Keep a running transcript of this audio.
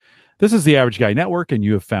This is the Average Guy Network, and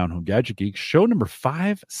you have found Home Gadget Geeks, show number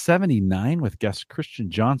 579 with guest Christian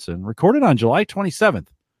Johnson, recorded on July 27th,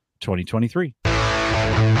 2023.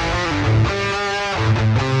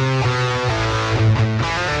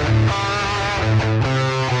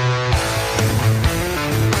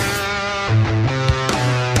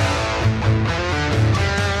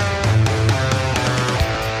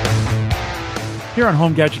 Here on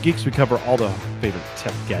Home Gadget Geeks, we cover all the favorite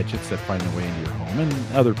tech gadgets that find their way into your home and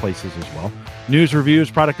other places as well. News,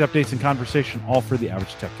 reviews, product updates, and conversation, all for the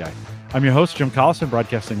average tech guy. I'm your host, Jim Collison,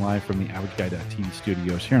 broadcasting live from the AverageGuy.tv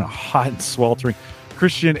studios here in a hot and sweltering.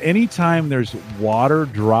 Christian, anytime there's water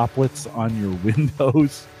droplets on your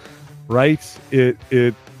windows, right,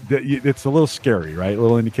 it's a little scary, right? A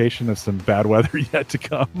little indication of some bad weather yet to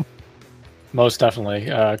come. Most definitely.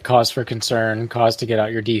 Cause for concern, cause to get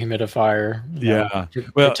out your dehumidifier.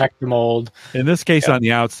 Protect the mold. In this case, on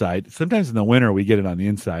the outside. Sometimes in the winter, we get it on the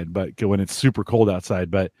inside, but when it's super cold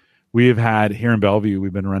outside. But we have had, here in Bellevue,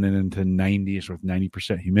 we've been running into 90s with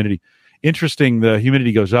 90% humidity. Interesting, the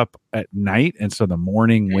humidity goes up at night, and so the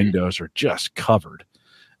morning windows are just covered.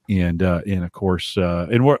 And of course,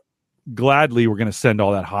 and we're going to send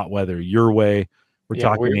all that hot weather your way. We're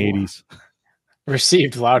talking 80s.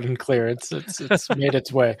 Received loud and clear. It's made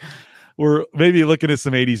its way. We're maybe looking at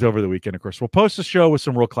some 80s over the weekend, of course. We'll post a show with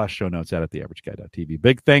some world-class show notes at theaverageguy.tv.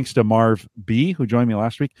 Big thanks to Marv B., who joined me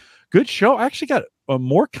last week. Good show. I actually got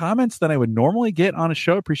more comments than I would normally get on a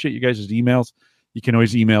show. Appreciate you guys' emails. You can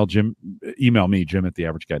always email me, Jim at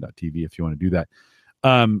theaverageguy.tv, if you want to do that.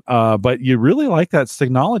 But you really like that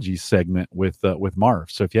Signology segment with Marv.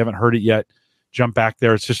 So if you haven't heard it yet, jump back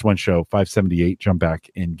there. It's just one show, 578. Jump back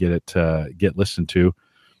and get listened to.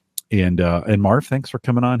 And Marv, thanks for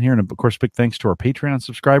coming on here. And of course, big thanks to our Patreon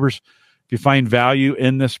subscribers. If you find value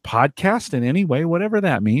in this podcast in any way, whatever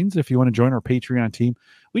that means, if you want to join our Patreon team,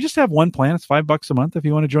 we just have one plan. It's $5 a month. If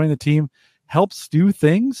you want to join the team, helps do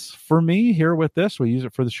things for me here with this. We use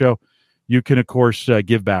it for the show. You can, of course,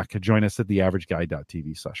 give back. Join us at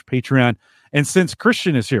theaverageguy.tv/Patreon. And since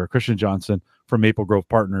Christian is here, Christian Johnson from Maple Grove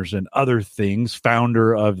Partners and other things,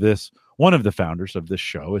 one of the founders of this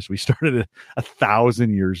show, as we started it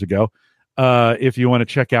 1,000 years ago. If you want to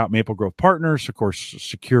check out Maple Grove Partners, of course,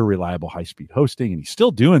 secure, reliable, high-speed hosting, and he's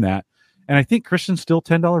still doing that. And I think Christian's still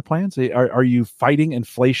 $10 plans. Are you fighting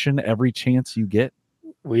inflation every chance you get?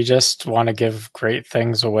 We just want to give great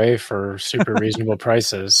things away for super reasonable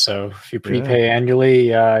prices. So if you prepay annually,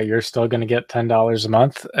 you're still going to get $10 a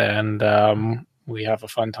month. And we have a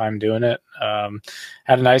fun time doing it.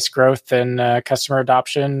 Had a nice growth in customer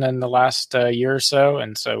adoption in the last year or so.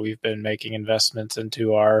 And so we've been making investments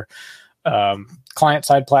into our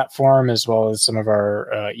client-side platform, as well as some of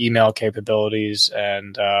our email capabilities.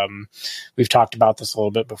 And we've talked about this a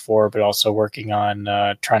little bit before, but also working on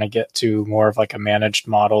trying to get to more of like a managed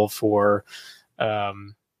model for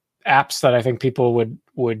apps that I think people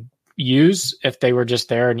would use if they were just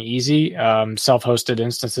there and easy. Self-hosted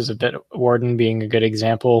instances of Bitwarden being a good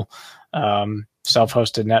example.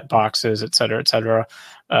 Self-hosted net boxes, et cetera, et cetera.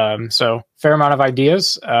 So fair amount of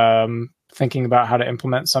ideas. Thinking about how to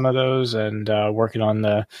implement some of those and working on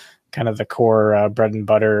the kind of the core bread and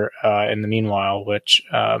butter in the meanwhile, which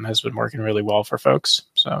has been working really well for folks.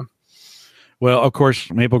 So, well, of course,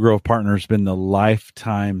 Maple Grove Partners has been the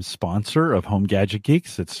lifetime sponsor of Home Gadget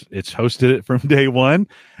Geeks. It's hosted it from day one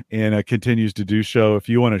and continues to do so. If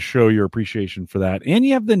you want to show your appreciation for that, and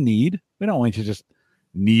you have the need, we don't want you just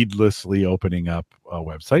needlessly opening up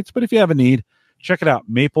websites, but if you have a need, check it out,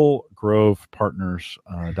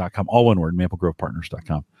 maplegrovepartners.com. All one word,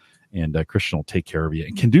 maplegrovepartners.com. And Christian will take care of you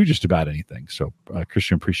and can do just about anything. So,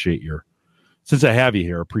 Christian, since I have you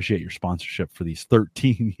here, appreciate your sponsorship for these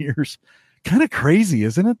 13 years. Kind of crazy,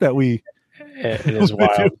 isn't it? It is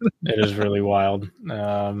wild. It is really wild.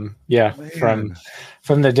 From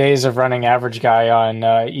the days of running Average Guy on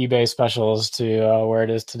eBay specials to where it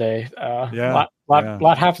is today. A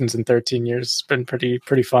lot happens in 13 years. It's been pretty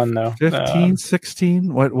fun though. 15,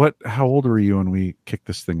 16. How old were you when we kicked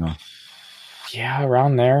this thing off? Yeah,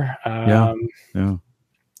 around there. Yeah.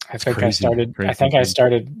 I think I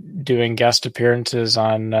started doing guest appearances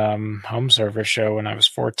on Home Server Show when I was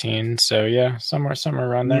 14. So yeah, somewhere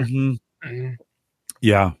around there. Mm-hmm. Mm-hmm.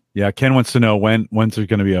 Yeah. Ken wants to know when's there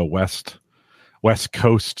going to be a West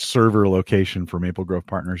Coast server location for Maple Grove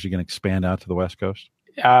Partners. You going to expand out to the West Coast?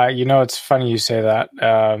 It's funny you say that.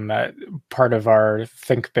 Part of our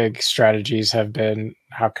think big strategies have been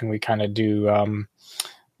how can we kind of do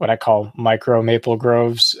what I call micro Maple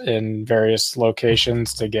Groves in various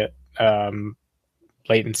locations to get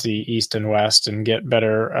latency east and west and get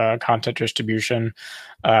better content distribution.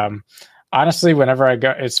 Honestly, whenever I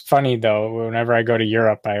go, it's funny though, whenever I go to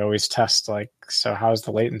Europe, I always test like, so how's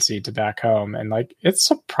the latency to back home? And like, it's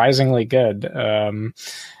surprisingly good.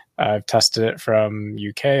 I've tested it from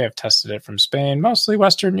UK, I've tested it from Spain, mostly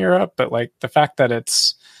Western Europe, but like the fact that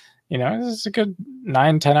it's, it's a good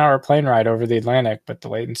 9-10 hour plane ride over the Atlantic, but the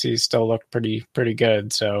latency still looked pretty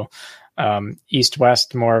good. So, east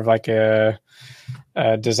west, more of like a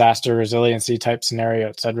disaster resiliency type scenario,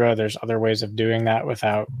 etc. There's other ways of doing that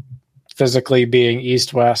without physically being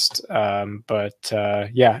east west, but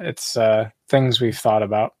yeah, it's things we've thought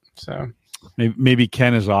about. So maybe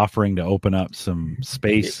Ken is offering to open up some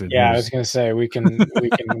space. Yeah, I was going to say we can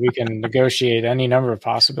negotiate any number of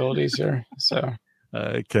possibilities here. So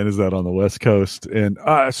Ken is out on the West Coast, and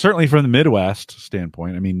certainly from the Midwest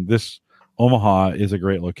standpoint, I mean, this Omaha is a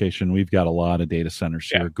great location. We've got a lot of data centers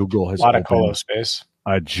here. Google has a lot of colo space,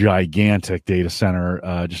 a gigantic data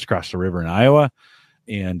center just across the river in Iowa.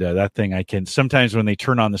 And that thing, I can sometimes when they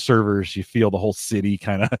turn on the servers, you feel the whole city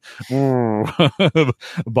kind of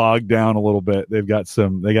bogged down a little bit. They got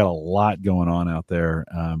a lot going on out there.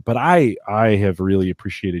 But I have really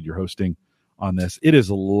appreciated your hosting on this. It is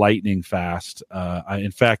lightning fast.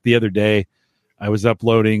 In fact, the other day I was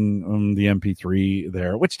uploading the MP3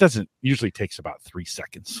 there, which usually takes about 3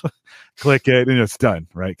 seconds. Click it and it's done,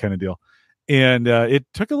 right? Kind of deal. And it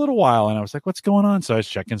took a little while, and I was like, "What's going on?" So I was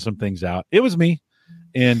checking some things out. It was me.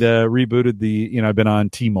 And rebooted I've been on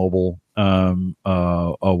T-Mobile,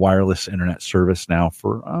 a wireless internet service now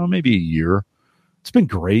for maybe a year. It's been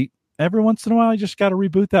great. Every once in a while, I just got to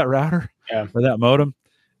reboot that router or that modem,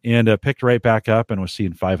 and picked right back up and was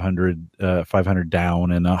seeing 500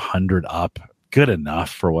 down and 100 up. Good enough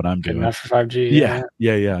for what I'm doing. Good enough for 5G.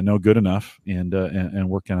 Yeah. No, good enough, and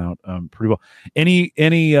working out pretty well.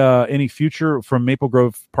 Any future from Maple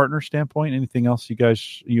Grove partner standpoint? Anything else you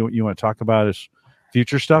guys you want to talk about as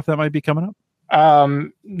future stuff that might be coming up?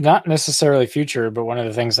 Not necessarily future, but one of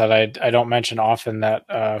the things that I don't mention often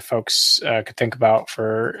that folks could think about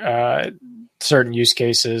for certain use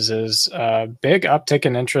cases is big uptick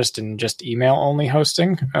in interest in just email only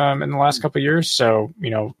hosting in the last couple of years. So,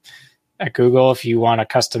 at Google, if you want a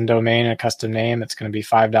custom domain and a custom name, it's going to be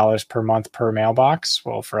 $5 per month per mailbox.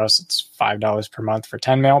 Well, for us, it's $5 per month for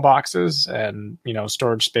 10 mailboxes and,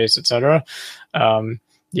 storage space, etc.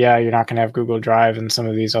 Yeah, you're not going to have Google Drive and some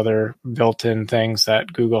of these other built-in things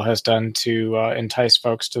that Google has done to entice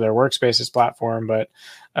folks to their workspaces platform. But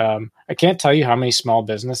I can't tell you how many small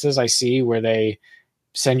businesses I see where they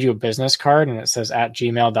send you a business card and it says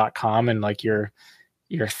 @gmail.com, and like your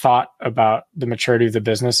thought about the maturity of the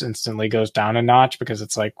business instantly goes down a notch, because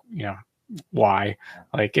it's like, why?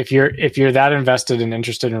 Like if you're that invested and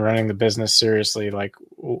interested in running the business seriously, like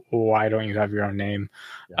why don't you have your own name?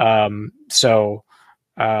 Yeah.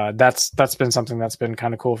 That's been something that's been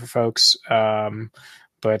kind of cool for folks.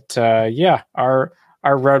 But our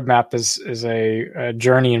roadmap is a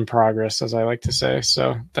journey in progress, as I like to say.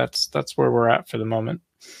 So that's where we're at for the moment.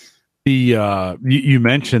 You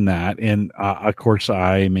mentioned that, and of course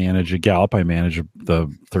I manage a Gallup. I manage the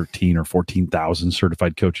 13 or 14,000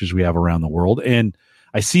 certified coaches we have around the world, and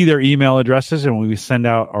I see their email addresses. And when we send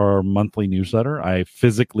out our monthly newsletter, I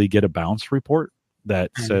physically get a bounce report that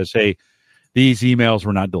says, "Hey, these emails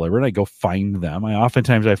were not delivered." I go find them.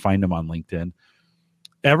 Oftentimes I find them on LinkedIn.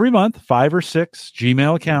 Every month, 5 or 6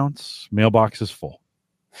 Gmail accounts, mailbox is full,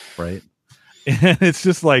 right? And it's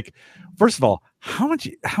just like, first of all, how much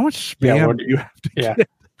spam do you have to get?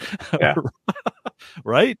 Yeah.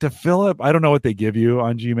 Right? To fill up. I don't know what they give you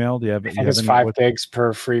on Gmail. Do you have? I think it's 5 gigs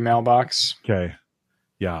per free mailbox. Okay.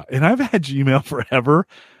 Yeah. And I've had Gmail forever,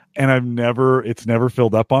 and it's never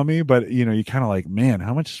filled up on me, but you kind of like, man,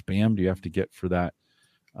 how much spam do you have to get for that?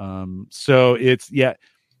 So it's,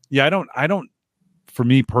 I don't, for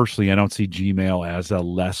me personally, I don't see Gmail as a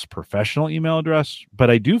less professional email address, but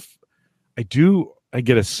I get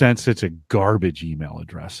a sense it's a garbage email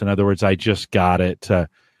address. In other words, I just got it to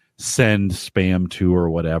send spam to or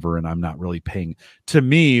whatever, and I'm not really paying. To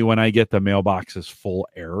me, when I get the mailbox's full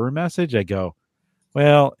error message, I go,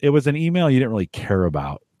 well, it was an email you didn't really care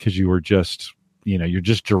about, because you were just, you're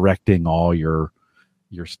just directing all your,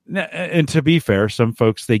 and to be fair, some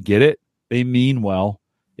folks, they get it, they mean well,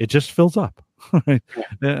 it just fills up. Right?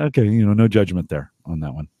 Okay, no judgment there on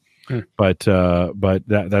that one. But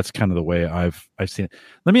that's kind of the way I've seen it.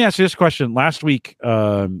 Let me ask you this question. Last week,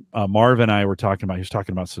 Marv and I were talking about, he was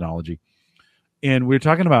talking about Synology, and we were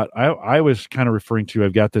talking about, I was kind of referring to,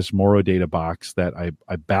 I've got this Moro data box that I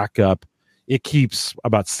back up. It keeps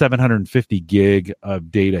about 750 gig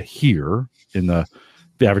of data here in the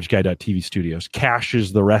Average Guy.TV studios,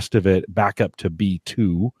 caches the rest of it back up to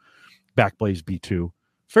B2, Backblaze B2.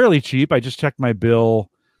 fairly cheap. I just checked my bill.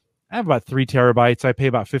 I have about 3 terabytes. I pay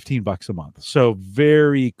about $15 a month. So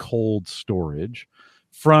very cold storage.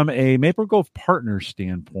 From a Maple Grove partner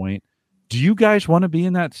standpoint, do you guys want to be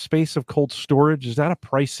in that space of cold storage? Is that a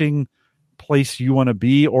pricing place you want to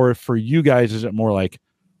be? Or for you guys, is it more like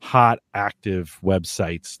hot, active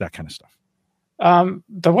websites, that kind of stuff?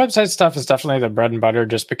 The website stuff is definitely the bread and butter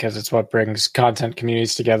just because it's what brings content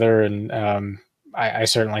communities together. And I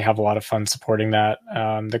certainly have a lot of fun supporting that.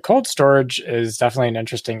 The cold storage is definitely an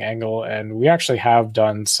interesting angle. And we actually have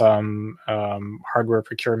done some hardware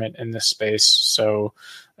procurement in this space. So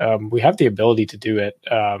we have the ability to do it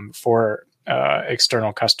for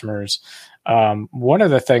external customers. One of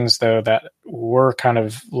the things, though, that we're kind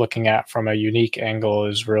of looking at from a unique angle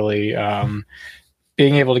is really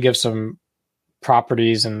being able to give some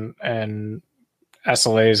properties and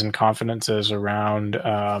SLAs and confidences around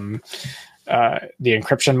the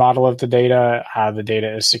encryption model of the data, how the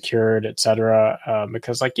data is secured, et cetera.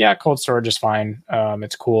 Because cold storage is fine.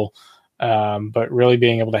 It's cool. But really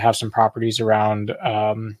being able to have some properties around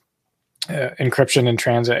encryption in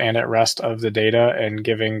transit and at rest of the data, and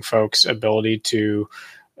giving folks ability to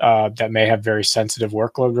that may have very sensitive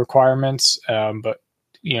workload requirements, but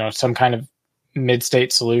some kind of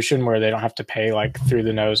mid-state solution where they don't have to pay through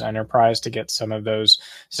the nose enterprise to get some of those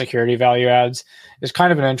security value adds is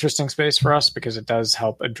kind of an interesting space for us, because it does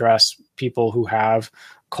help address people who have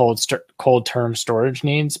cold term storage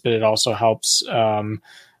needs, but it also helps.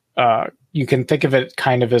 You can think of it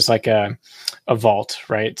kind of as like a vault,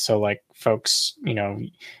 right? So folks,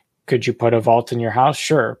 could you put a vault in your house?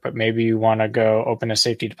 Sure. But maybe you want to go open a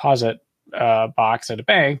safety deposit box at a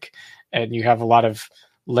bank, and you have a lot of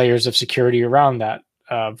layers of security around that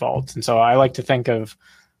vault. And so I like to think of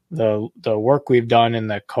the work we've done in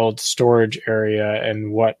the cold storage area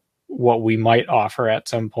and what we might offer at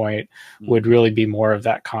some point would really be more of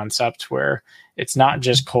that concept, where it's not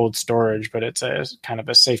just cold storage, but it's a kind of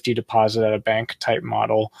a safety deposit at a bank type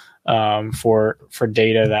model for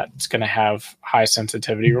data that's going to have high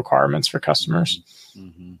sensitivity requirements for customers.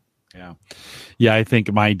 Mm-hmm. Yeah. I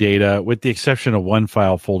think my data, with the exception of one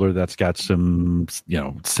file folder that's got some,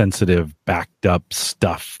 sensitive backed up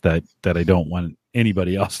stuff that I don't want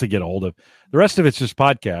anybody else to get a hold of. The rest of it's just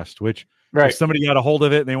podcast, which if somebody got a hold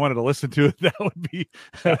of it and they wanted to listen to it, that would be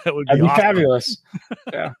awesome. Fabulous.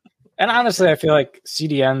 Yeah. And honestly, I feel like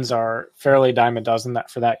CDNs are fairly dime a dozen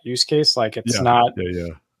for that use case. It's not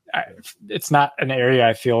an area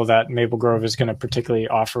I feel that Maple Grove is going to particularly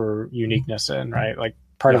offer uniqueness in, right?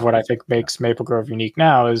 Part of what I think makes Maple Grove unique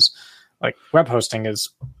now is web hosting is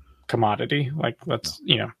commodity. That's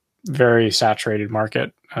very saturated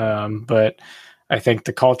market. But I think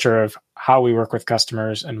the culture of how we work with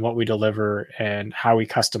customers and what we deliver and how we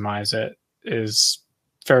customize it is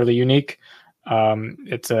fairly unique.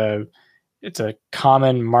 It's a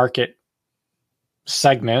common market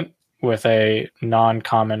segment with a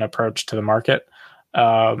non-common approach to the market.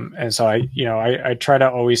 And so I try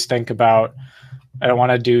to always think about, I don't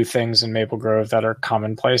want to do things in Maple Grove that are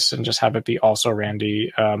commonplace and just have it be also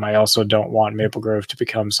Randy. I also don't want Maple Grove to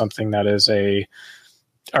become something that is a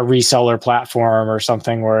reseller platform or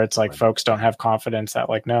something where it's folks don't have confidence that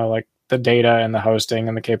the data and the hosting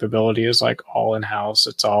and the capability is all in-house.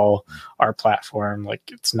 It's all our platform.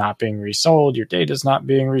 It's not being resold. Your data is not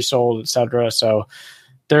being resold, et cetera. So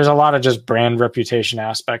there's a lot of just brand reputation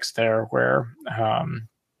aspects there where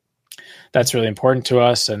that's really important to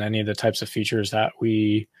us. And any of the types of features that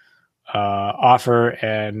we offer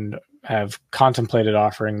and have contemplated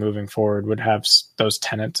offering moving forward would have those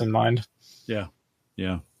tenets in mind. Yeah.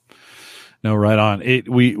 No, right on.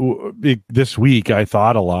 This week I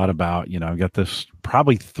thought a lot about, I've got this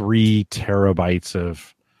probably 3 terabytes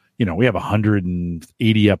of, we have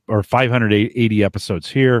 180 or 580 episodes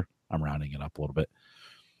here. I'm rounding it up a little bit.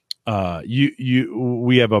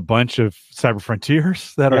 We have a bunch of Cyber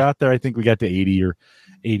Frontiers that are out there. I think we got to 80 or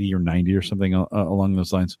 90 or something along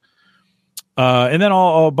those lines. And then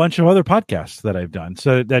a bunch of other podcasts that I've done.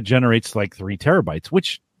 So that generates 3 terabytes,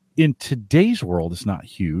 which in today's world is not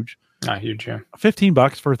huge. Not huge, yeah.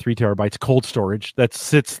 $15 for 3 terabytes cold storage that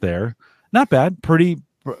sits there. Not bad. Pretty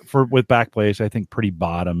with Backblaze, I think pretty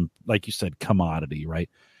bottom, like you said, commodity, right?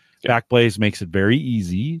 Yeah. Backblaze makes it very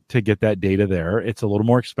easy to get that data there. It's a little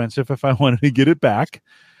more expensive if I wanted to get it back.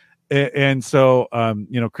 And so,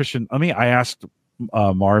 Christian, I asked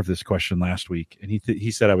Marv this question last week, and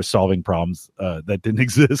he said I was solving problems that didn't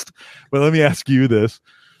exist. But let me ask you this.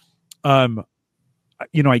 I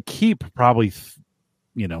keep probably,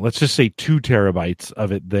 let's just say 2 terabytes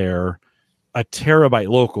of it there, a terabyte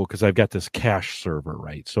local, because I've got this cache server,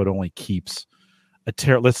 right? So it only keeps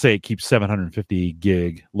let's say it keeps 750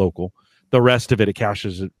 gig local. The rest of it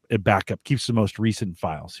caches it back up, keeps the most recent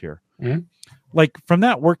files here. Mm-hmm. Like from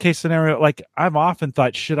that worst case scenario, like I've often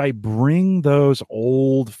thought, should I bring those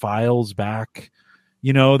old files back?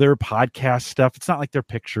 Their podcast stuff. It's not like they're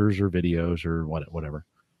pictures or videos or whatever.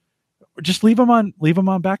 Just leave them on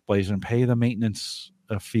Backblaze and pay the maintenance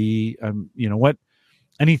fee. What?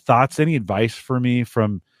 Any thoughts? Any advice for me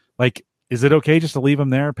from like? Is it okay just to leave them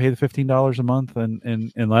there, pay the $15 a month,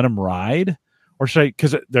 and let them ride? Or should I?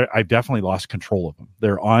 Because I've definitely lost control of them.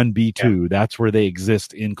 They're on B2. Yeah. That's where they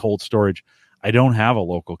exist in cold storage. I don't have a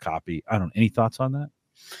local copy. I don't know. Any thoughts on that?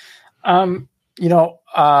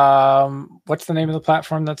 What's the name of the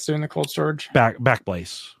platform that's doing the cold storage?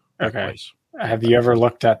 Backblaze. Okay. Have you ever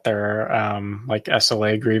looked at their like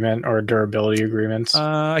SLA agreement or durability agreements?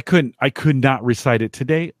 I could not recite it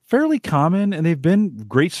today. Fairly common, and they've been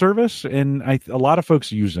great service, and a lot of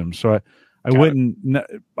folks use them. So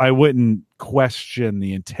I wouldn't question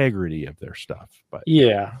the integrity of their stuff. But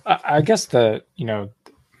yeah, I guess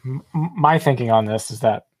my thinking on this is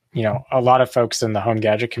that a lot of folks in the home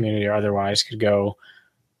gadget community or otherwise could go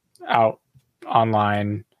out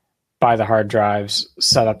online, buy the hard drives,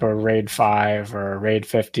 set up a RAID 5 or a RAID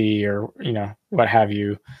 50 or, what have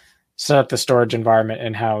you, set up the storage environment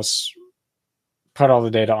in-house, put all the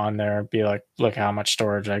data on there, be like, look how much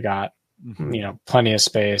storage I got, plenty of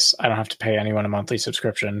space. I don't have to pay anyone a monthly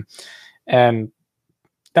subscription. And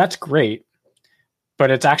that's great, but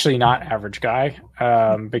it's actually not average guy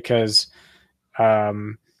because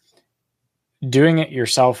doing it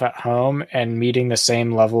yourself at home and meeting the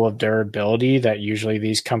same level of durability that usually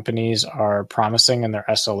these companies are promising in their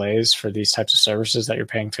SLAs for these types of services that you're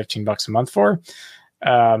paying $15 a month for,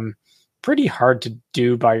 pretty hard to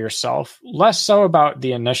do by yourself. Less so about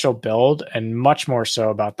the initial build and much more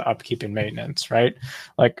so about the upkeep and maintenance, right?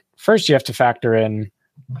 Like first you have to factor in,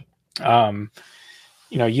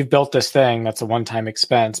 you've built this thing that's a one-time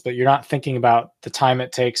expense, but you're not thinking about the time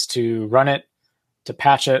it takes to run it, to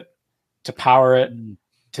patch it, to power it,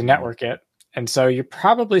 to network it. And so you're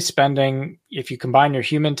probably spending, if you combine your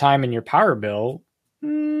human time and your power bill,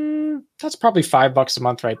 that's probably $5 a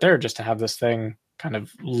month right there just to have this thing kind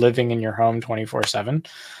of living in your home 24/7.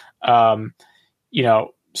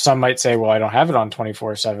 Some might say, well, I don't have it on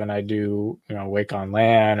 24/7. I do, wake on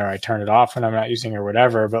LAN or I turn it off when I'm not using it or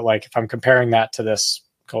whatever. But like, if I'm comparing that to this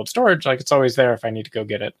cold storage, like it's always there if I need to go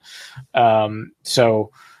get it.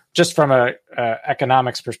 So just from a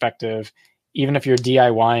economics perspective, even if you're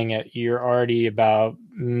DIYing it, you're already about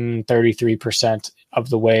 33% of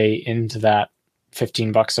the way into that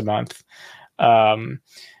 $15 a month.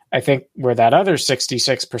 I think where that other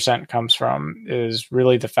 66% comes from is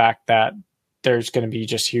really the fact that there's going to be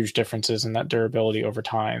just huge differences in that durability over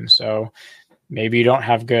time. So maybe you don't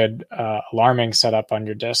have good alarming set up on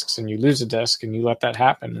your disks and you lose a disk and you let that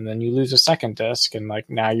happen. And then you lose a second disk. And like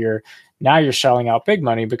now you're shelling out big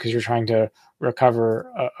money because you're trying to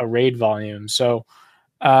recover a RAID volume. So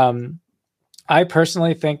I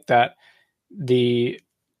personally think that the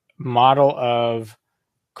model of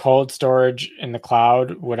cold storage in the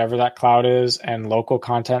cloud, whatever that cloud is, and local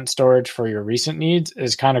content storage for your recent needs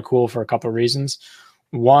is kind of cool for a couple of reasons.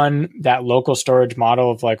 One, that local storage model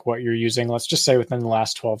of like what you're using, let's just say within the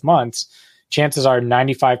last 12 months, chances are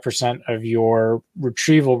 95% of your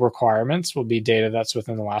retrieval requirements will be data that's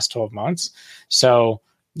within the last 12 months. So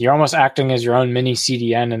you're almost acting as your own mini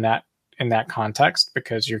CDN in that context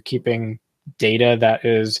because you're keeping data that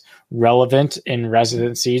is relevant in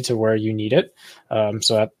residency to where you need it.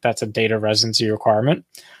 So that's a data residency requirement.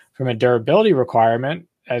 From a durability requirement,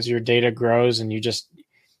 as your data grows and you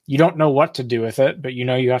don't know what to do with it, but you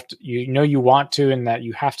want to, and that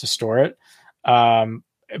you have to store it.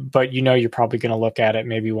 But you're probably going to look at it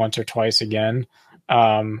maybe once or twice again.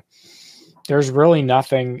 There's really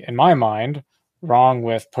nothing in my mind wrong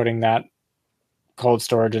with putting that cold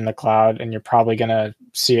storage in the cloud, and you're probably going to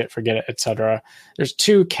see it, forget it, etc. There's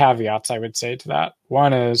two caveats I would say to that.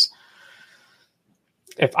 One is,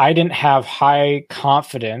 if I didn't have high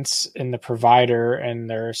confidence in the provider and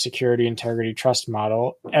their security, integrity, trust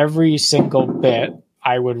model, every single bit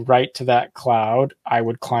I would write to that cloud, I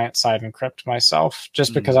would client-side encrypt myself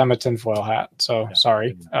just because I'm a tinfoil hat. So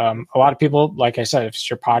sorry. A lot of people, like I said, if it's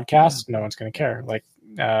your podcast, no one's going to care. Like,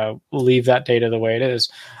 leave that data the way it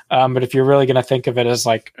is. But if you're really going to think of it as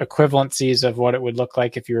like equivalencies of what it would look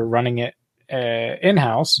like if you were running it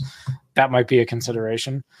in-house, that might be a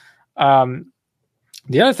consideration.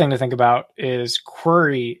 The other thing to think about is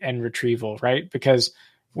query and retrieval, right? Because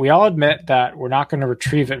we all admit that we're not going to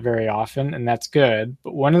retrieve it very often, and that's good.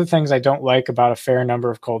 But one of the things I don't like about a fair number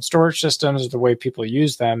of cold storage systems, or the way people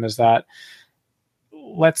use them, is that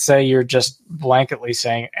let's say you're just blanketly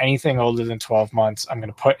saying anything older than 12 months, I'm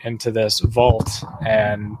going to put into this vault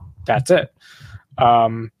and that's it.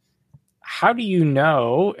 How do you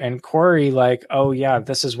know and query like, oh yeah,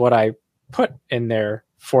 this is what I put in there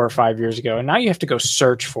 4 or 5 years ago, and now you have to go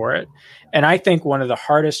search for it. And I think one of the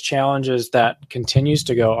hardest challenges that continues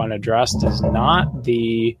to go unaddressed is not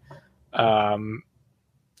the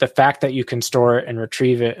fact that you can store it and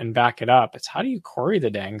retrieve it and back it up. It's how do you query the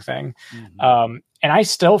dang thing? And I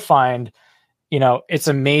still find, it's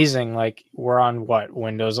amazing. Like, we're on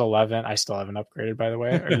Windows 11. I still haven't upgraded, by the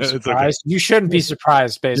way. Are you surprised? Okay. You shouldn't be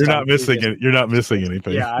surprised based on You're not missing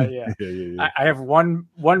anything. Yeah. I have one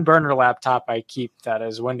burner laptop I keep that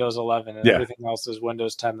is Windows 11, and everything else is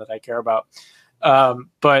Windows 10 that I care about.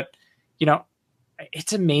 But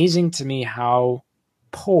it's amazing to me how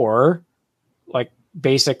poor like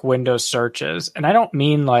basic Windows searches. And I don't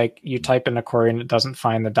mean like you type in a query and it doesn't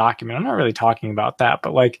find the document. I'm not really talking about that,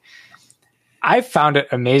 but like, I've found it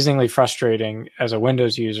amazingly frustrating as a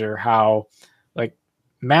Windows user how like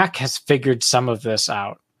Mac has figured some of this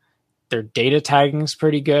out. Their data tagging is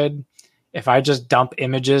pretty good. If I just dump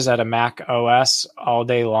images at a Mac OS all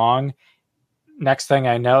day long, next thing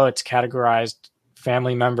I know, it's categorized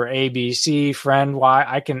family member A, B, C, friend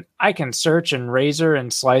Y. I can search and razor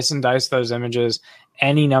and slice and dice those images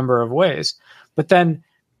any number of ways. But then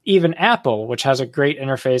even Apple, which has a great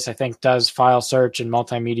interface, I think does file search and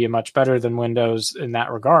multimedia much better than Windows in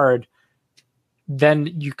that regard, then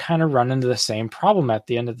you kind of run into the same problem at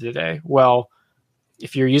the end of the day. Well,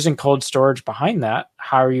 if you're using cold storage behind that,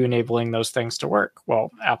 how are you enabling those things to work? Well,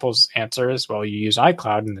 Apple's answer is, well, you use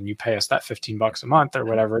iCloud and then you pay us that $15 a month or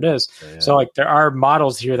whatever it is. Yeah. So like there are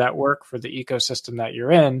models here that work for the ecosystem that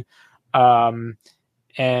you're in.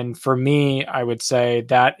 And for me, I would say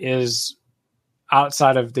that is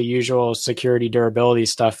outside of the usual security durability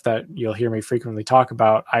stuff that you'll hear me frequently talk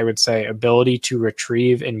about. I would say ability to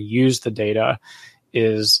retrieve and use the data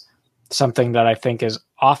is something that I think is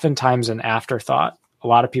oftentimes an afterthought. A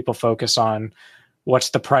lot of people focus on what's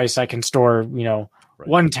the price I can store, 1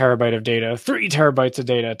 terabyte of data, 3 terabytes of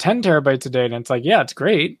data, 10 terabytes of data. And it's like, yeah, it's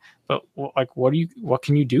great. But like, what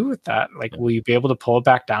can you do with that? Like, will you be able to pull it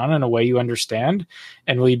back down in a way you understand?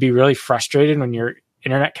 And will you be really frustrated when your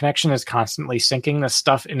internet connection is constantly syncing this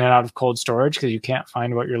stuff in and out of cold storage because you can't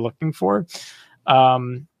find what you're looking for?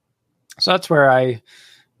 So that's where I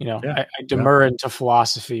demur into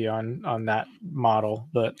philosophy on that model.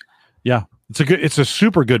 But yeah, it's a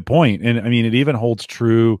super good point. And I mean, it even holds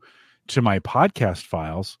true to my podcast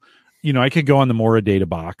files. I could go on the Mora data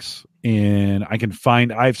box and I can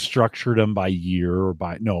find, I've structured them by year or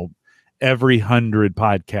every 100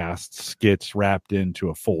 podcasts gets wrapped into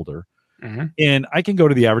a folder. Mm-hmm. And I can go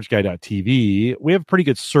to the averageguy.tv. We have a pretty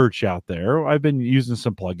good search out there. I've been using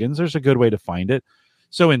some plugins. There's a good way to find it.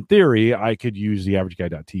 So in theory, I could use the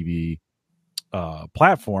averageguy.tv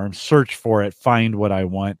platform, search for it, find what I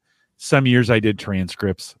want. Some years I did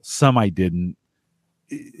transcripts, some I didn't.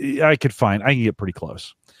 I can get pretty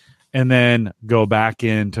close. And then go back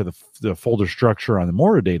into the folder structure on the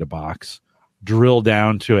Mora data box, drill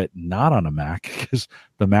down to it, not on a Mac, because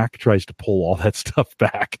the Mac tries to pull all that stuff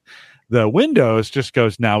back. The Windows just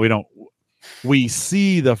goes, we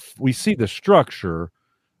see the structure,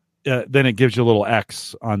 then it gives you a little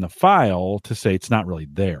X on the file to say it's not really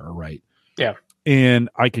there, right? Yeah. And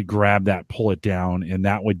I could grab that, pull it down, and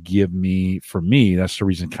that would give me, for me, that's the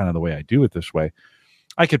reason kind of the way I do it this way,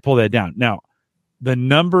 I could pull that down. Now, the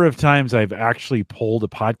number of times I've actually pulled a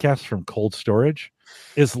podcast from cold storage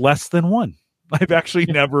is less than one. I've actually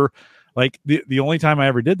never, like, the only time I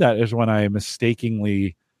ever did that is when I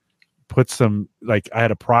mistakenly put I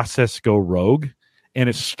had a process go rogue and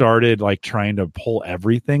it started like trying to pull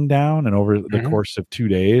everything down. And over the course of 2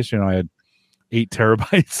 days, I had 8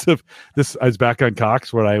 terabytes of this. I was back on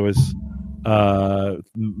Cox where I was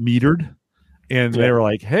metered, and they were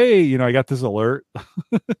like, hey, I got this alert.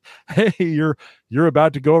 Hey, you're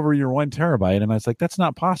about to go over your 1 terabyte. And I was like, that's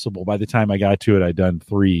not possible. By the time I got to it, I'd done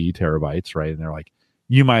 3 terabytes. Right. And they're like,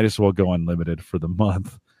 you might as well go unlimited for the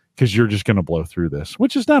month because you're just going to blow through this,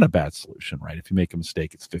 which is not a bad solution, right? If you make a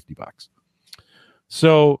mistake, it's $50.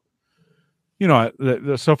 So,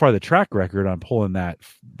 so far the track record on pulling that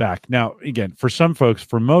back. Now, again, for some folks,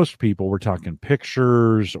 for most people, we're talking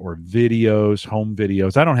pictures or videos, home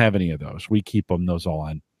videos. I don't have any of those. We keep those all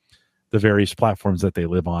on the various platforms that they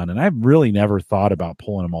live on. And I've really never thought about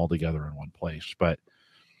pulling them all together in one place, but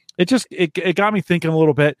it got me thinking a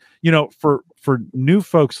little bit, for new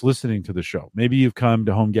folks listening to the show. Maybe you've come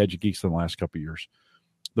to Home Gadget Geeks in the last couple of years.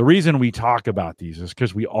 The reason we talk about these is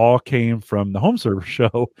because we all came from the home server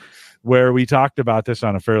show where we talked about this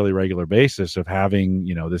on a fairly regular basis of having,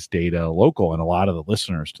 this data local. And a lot of the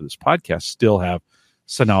listeners to this podcast still have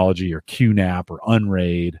Synology or QNAP or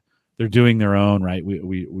Unraid. They're doing their own, right?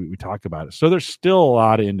 We talk about it. So there's still a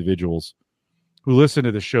lot of individuals who listen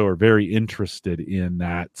to the show are very interested in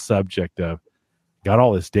that subject of, got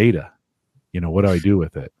all this data, what do I do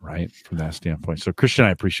with it, right? From that standpoint. So Christian,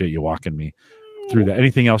 I appreciate you walking me through that.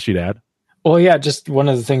 Anything else you'd add? Well, yeah, just one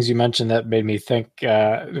of the things you mentioned that made me think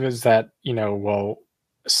was that,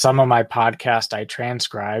 some of my podcast I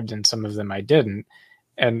transcribed and some of them I didn't.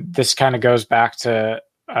 And this kind of goes back to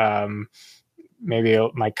maybe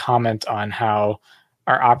my comment on how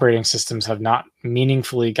our operating systems have not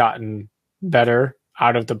meaningfully gotten better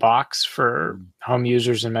out of the box for home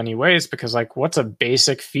users in many ways, because what's a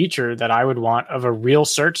basic feature that I would want of a real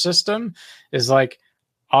search system is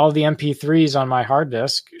all the MP3s on my hard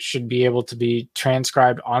disk should be able to be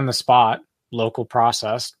transcribed on the spot, local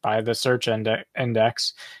processed by the search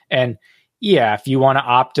index. And yeah, if you want to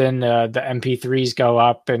opt in, the MP3s go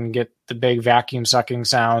up and get the big vacuum sucking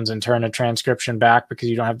sounds and turn a transcription back because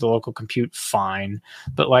you don't have the local compute, fine.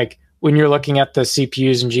 But when you're looking at the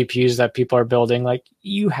CPUs and GPUs that people are building,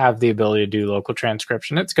 you have the ability to do local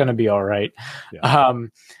transcription. It's going to be all right. Yeah.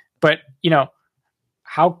 But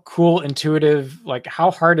how cool, intuitive, how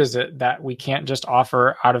hard is it that we can't just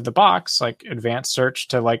offer out of the box, advanced search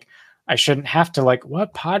to I shouldn't have to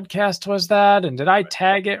what podcast was that? And did I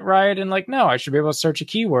tag it right? And no, I should be able to search a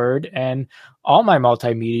keyword and all my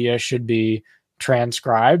multimedia should be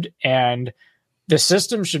transcribed. And the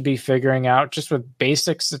system should be figuring out, just with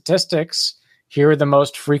basic statistics, here are the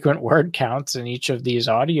most frequent word counts in each of these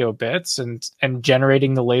audio bits, and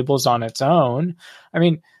generating the labels on its own. I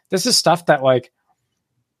mean, this is stuff that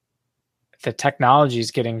the technology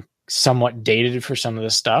is getting somewhat dated for some of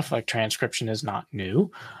this stuff. Transcription is not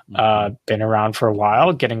new, been around for a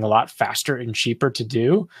while, getting a lot faster and cheaper to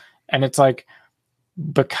do. And it's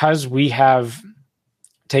because we have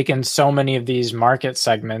taken so many of these market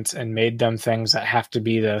segments and made them things that have to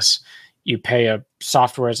be this, you pay a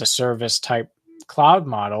software as a service type cloud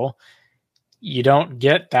model, you don't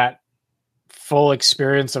get that full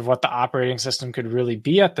experience of what the operating system could really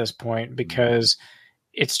be at this point, because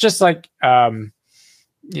it's just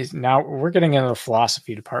now we're getting into the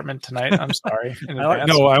philosophy department tonight. I'm sorry. No,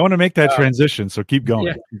 I want to make that transition. So keep going.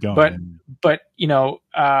 Yeah, keep going. But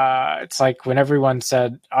it's when everyone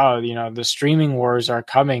said, "Oh, the streaming wars are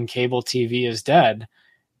coming. Cable TV is dead,"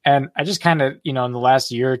 and I just kind of, in the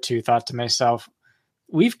last year or two, thought to myself,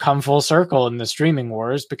 we've come full circle in the streaming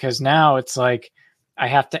wars, because now it's I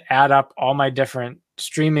have to add up all my different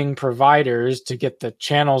streaming providers to get the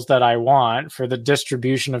channels that I want for the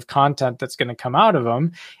distribution of content that's going to come out of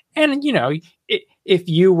them. And, if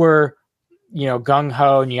you were,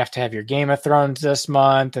 gung-ho and you have to have your Game of Thrones this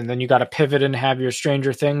month, and then you got to pivot and have your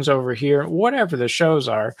Stranger Things over here, whatever the shows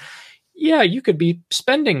are, yeah, you could be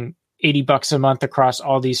spending $80 a month across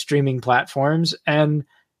all these streaming platforms. And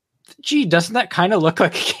gee, doesn't that kind of look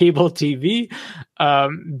like a cable TV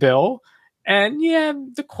bill? And yeah,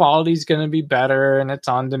 the quality is going to be better and it's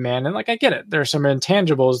on demand. And I get it. There are some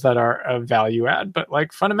intangibles that are a value add, but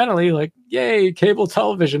fundamentally, yay, cable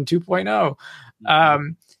television 2.0.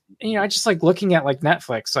 I just looking at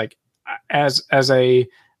Netflix, as a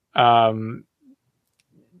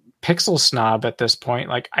pixel snob at this point,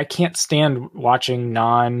 I can't stand watching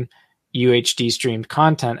non-UHD streamed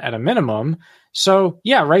content at a minimum. So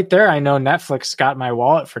yeah, right there, I know Netflix got my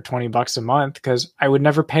wallet for $20 a month, because I would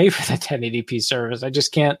never pay for the 1080p service. I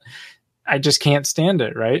just can't stand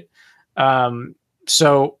it. Right.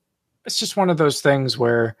 So it's just one of those things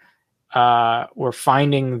where we're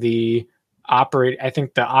finding I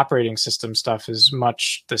think the operating system stuff is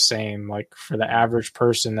much the same. For the average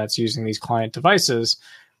person that's using these client devices,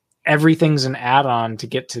 everything's an add-on to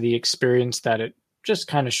get to the experience that it just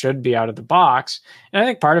kind of should be out of the box. And I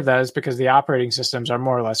think part of that is because the operating systems are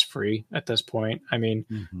more or less free at this point. I mean,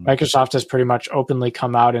 Microsoft has pretty much openly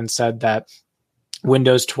come out and said that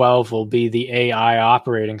Windows 12 will be the AI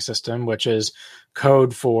operating system, which is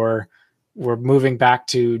code for we're moving back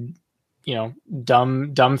to,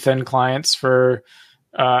 dumb thin clients for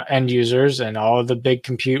end users, and all of the big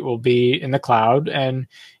compute will be in the cloud, and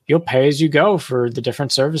you'll pay as you go for the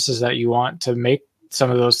different services that you want to make some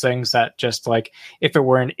of those things that just if it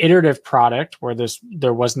were an iterative product where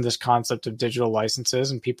there wasn't this concept of digital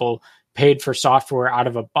licenses and people paid for software out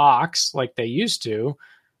of a box like they used to,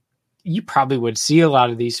 you probably would see a lot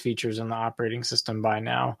of these features in the operating system by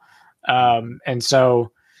now. And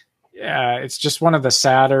so Yeah, it's just one of the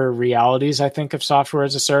sadder realities, I think, of software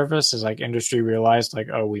as a service is like industry realized like,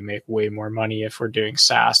 oh, we make way more money if we're doing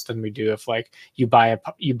SaaS than we do if like you buy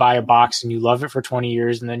a box and you love it for 20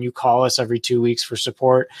 years and then you call us every 2 weeks for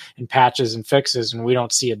support and patches and fixes and we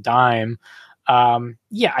don't see a dime.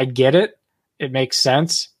 Yeah, I get it. It makes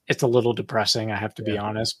sense. It's a little depressing, I have to be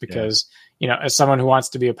honest, because as someone who wants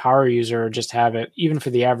to be a power user or just have it, even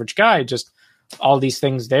for the average guy, just all these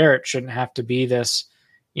things there, it shouldn't have to be this.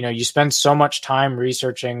 You spend so much time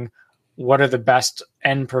researching what are the best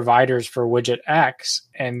end providers for widget X,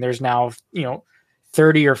 and there's now,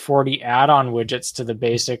 30 or 40 add-on widgets to the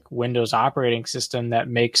basic Windows operating system that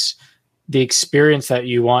makes the experience that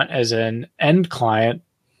you want as an end client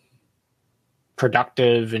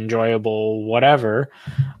productive, enjoyable, whatever.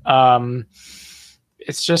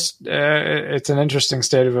 It's just, it's an interesting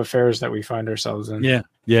state of affairs that we find ourselves in.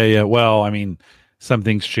 Yeah. Well, I mean, some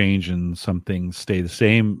things change and some things stay the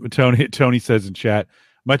same. Tony says in chat,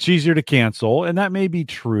 much easier to cancel. And that may be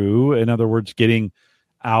true. In other words, getting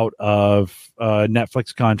out of a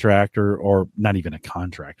Netflix contract or not even a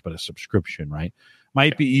contract, but a subscription, right?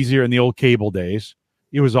 Might be easier in the old cable days.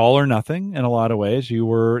 It was all or nothing in a lot of ways.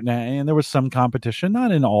 And there was some competition,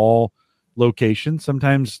 not in all locations.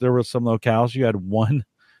 Sometimes there were some locales. You had one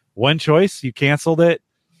choice. You canceled it.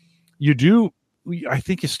 I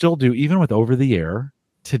think you still do, even with over the air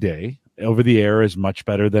today. Over the air is much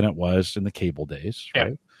better than it was in the cable days, right?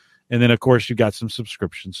 Yeah. And then, of course, you got some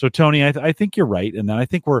subscriptions. So, Tony, I think you're right, and then I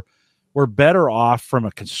think we're better off from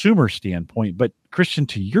a consumer standpoint. But Christian,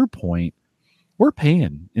 to your point, we're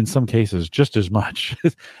paying in some cases just as much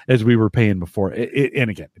as we were paying before. And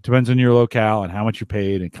again, it depends on your locale and how much you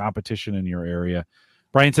paid and competition in your area.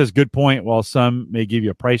 Brian says, good point. While some may give you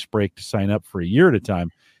a price break to sign up for a year at a time,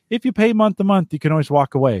 if you pay month to month, you can always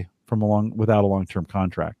walk away without a long-term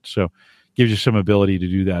contract. So gives you some ability to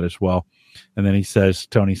do that as well. And then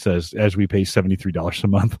Tony says, as we pay $73 a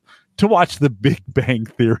month to watch the Big Bang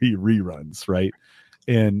Theory reruns, right?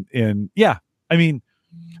 And yeah, I mean,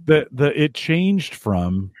 it changed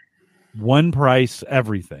from one price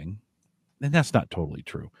everything, and that's not totally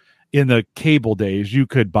true. In the cable days, you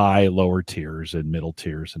could buy lower tiers and middle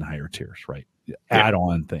tiers and higher tiers, right? Add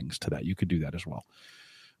on things to that. You could do that as well.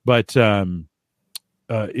 But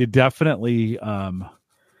it definitely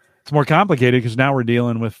it's more complicated because now we're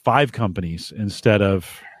dealing with 5 companies instead of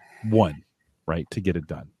one, right, to get it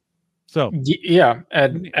done. So yeah,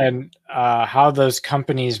 and how those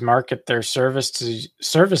companies market their services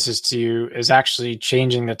to you is actually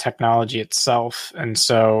changing the technology itself, and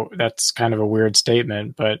so that's kind of a weird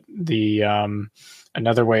statement. But the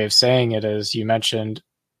another way of saying it is, you mentioned,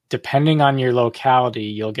 depending on your locality,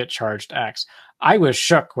 you'll get charged X. I was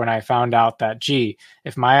shook when I found out that,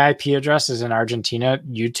 if my IP address is in Argentina,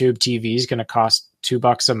 YouTube TV is going to cost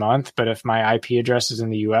 $2 a month, but if my IP address is in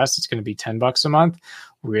the US, it's going to be $10 a month.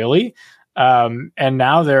 Really? And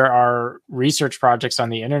now there are research projects on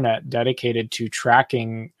the internet dedicated to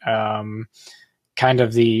tracking kind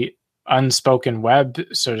of the unspoken web,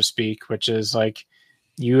 so to speak, which is like,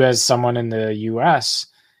 you as someone in the US,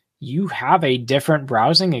 you have a different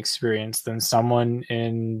browsing experience than someone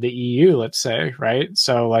in the EU, let's say, right?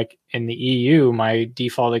 So like in the EU, my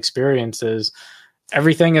default experience is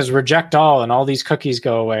everything is reject all and all these cookies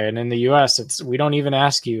go away. And in the US, we don't even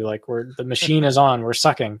ask you, like the machine is on, we're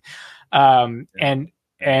sucking. And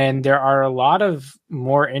there are a lot of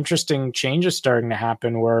more interesting changes starting to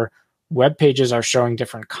happen where web pages are showing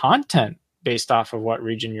different content based off of what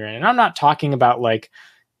region you're in. And I'm not talking about like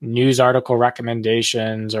news article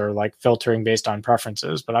recommendations or like filtering based on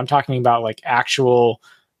preferences, but I'm talking about like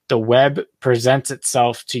the web presents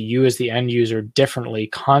itself to you as the end user differently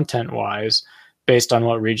content wise based on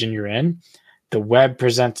what region you're in. The web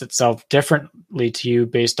presents itself differently to you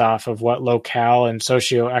based off of what locale and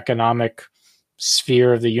socioeconomic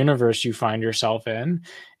sphere of the universe you find yourself in.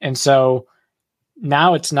 And so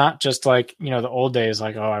now it's not just like, the old days,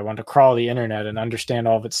 like, oh, I want to crawl the internet and understand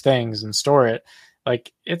all of its things and store it.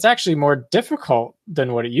 Like, it's actually more difficult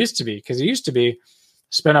than what it used to be, because it used to be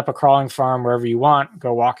spin up a crawling farm wherever you want,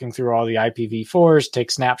 go walking through all the IPv4s,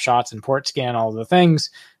 take snapshots and port scan all the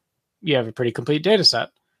things. You have a pretty complete data set.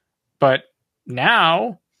 But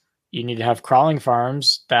now you need to have crawling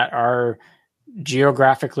farms that are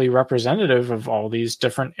geographically representative of all these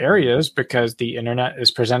different areas, because the internet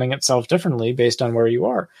is presenting itself differently based on where you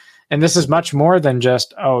are. And this is much more than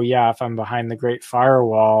just, oh yeah, if I'm behind the Great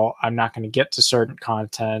Firewall, I'm not going to get to certain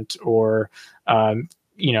content, or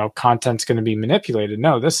content's going to be manipulated.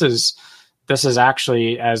 No, this is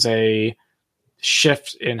actually as a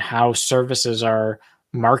shift in how services are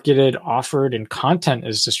marketed, offered, and content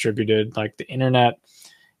is distributed. Like the internet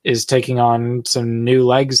is taking on some new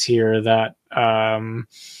legs here that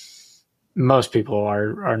most people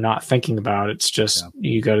are not thinking about. It's just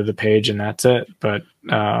you go to the page and that's it. But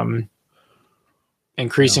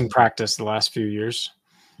increasing practice the last few years.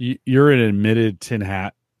 You're an admitted tin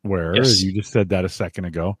hat wearer. Yes. You just said that a second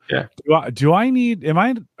ago. Yeah. Are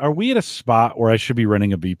we at a spot where I should be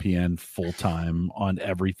running a VPN full time on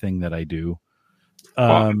everything that I do?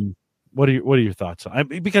 What are your thoughts on?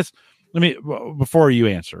 Because before you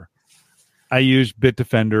answer, I use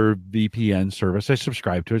Bitdefender VPN service. I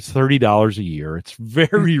subscribe to it. It's $30 a year. It's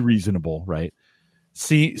very reasonable, right?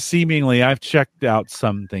 Seemingly, I've checked out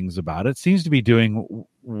some things about it. It seems to be doing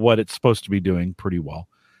what it's supposed to be doing pretty well.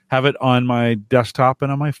 Have it on my desktop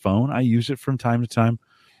and on my phone. I use it from time to time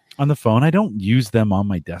on the phone. I don't use them on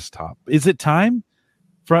my desktop. Is it time?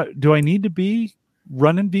 Do I need to be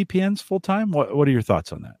running VPNs full time? What are your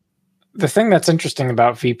thoughts on that? The thing that's interesting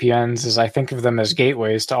about VPNs is I think of them as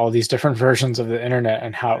gateways to all these different versions of the internet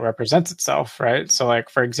and how it represents itself, right? So, like,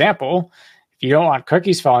 for example, if you don't want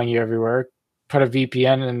cookies following you everywhere, put a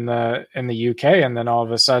VPN in the UK, and then all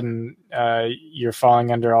of a sudden you're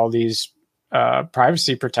falling under all these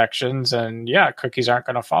privacy protections, and cookies aren't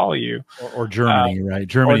going to follow you. Or Germany, right?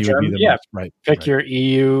 Germany would be the most, right? Pick your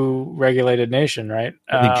EU regulated nation, right?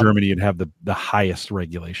 I think Germany would have the highest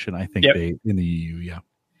regulation. I think they in the EU,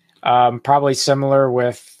 probably similar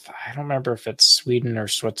with, I don't remember if it's Sweden or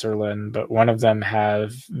Switzerland, but one of them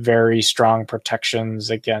have very strong protections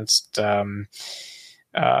against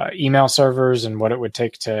email servers and what it would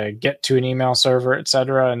take to get to an email server, et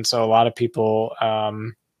cetera. And so a lot of people,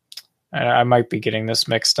 I might be getting this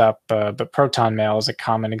mixed up, but Proton Mail is a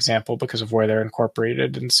common example because of where they're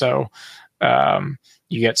incorporated. And so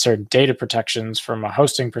you get certain data protections from a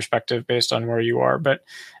hosting perspective based on where you are. But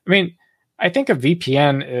I mean, I think a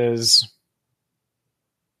VPN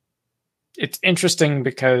it's interesting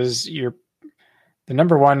because the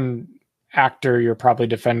number one actor you're probably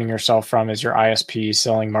defending yourself from is your ISP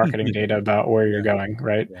selling marketing data about where you're going,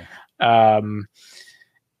 right? Yeah.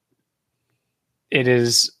 It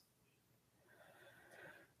is,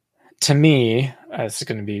 to me, it's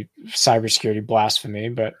going to be cybersecurity blasphemy,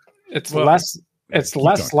 but it's less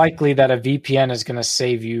likely that a VPN is going to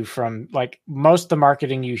save you from, like, most of the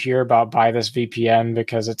marketing you hear about, buy this VPN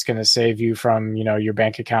because it's going to save you from, your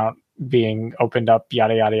bank account being opened up,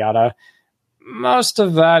 yada, yada, yada. Most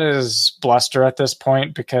of that is bluster at this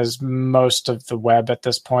point because most of the web at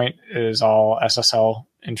this point is all SSL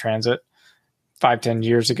in transit. 5-10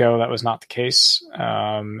 years ago, that was not the case.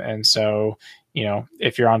 And so,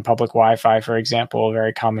 if you're on public Wi-Fi, for example, a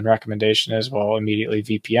very common recommendation is, immediately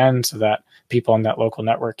VPN so that people in that local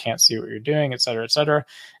network can't see what you're doing, et cetera, et cetera.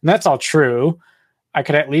 And that's all true. I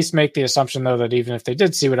could at least make the assumption, though, that even if they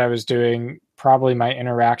did see what I was doing, probably my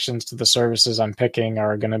interactions to the services I'm picking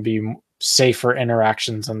are going to be safer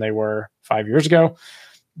interactions than they were 5 years ago.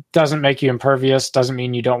 Doesn't make you impervious, doesn't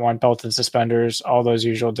mean you don't want belt and suspenders. All those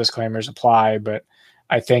usual disclaimers apply, but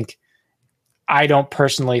I don't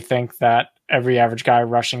personally think that every average guy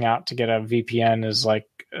rushing out to get a VPN is like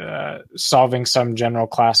solving some general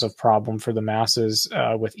class of problem for the masses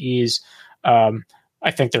with ease.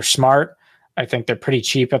 I think they're smart. I think they're pretty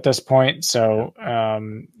cheap at this point. So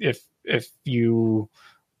if you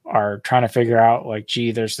are trying to figure out, like,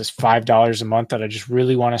 gee, there's this $5 a month that I just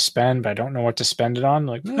really want to spend, but I don't know what to spend it on,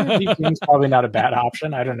 like, VPN is probably not a bad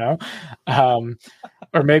option. I don't know.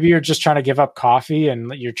 Or maybe you're just trying to give up coffee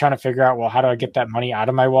and you're trying to figure out, how do I get that money out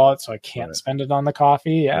of my wallet so I can't spend it on the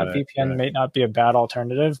coffee? Yeah, VPN may not be a bad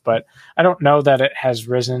alternative, but I don't know that it has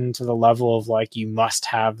risen to the level of, like, you must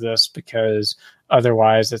have this because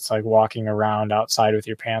otherwise it's like walking around outside with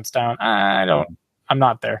your pants down. I'm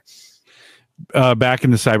not there. Back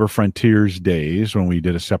in the Cyber Frontiers days when we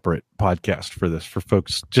did a separate podcast for this, for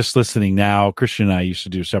folks just listening now, Christian and I used to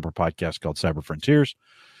do a separate podcast called Cyber Frontiers.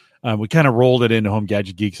 We kind of rolled it into Home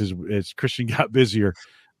Gadget Geeks as Christian got busier,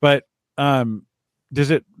 but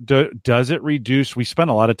does it reduce? We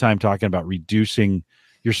spent a lot of time talking about reducing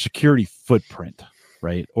your security footprint,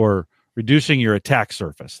 right? Or reducing your attack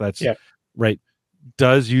surface. That's right.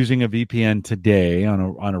 Does using a VPN today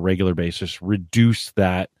on a regular basis reduce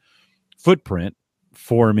that footprint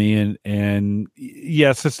for me? And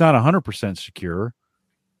yes, it's not 100% secure,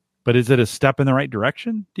 but is it a step in the right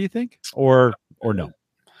direction, do you think, or no?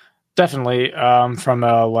 Definitely. From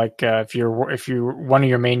if you're one of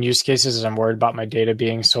your main use cases is, I'm worried about my data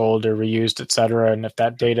being sold or reused, et cetera. And if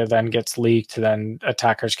that data then gets leaked, then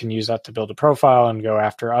attackers can use that to build a profile and go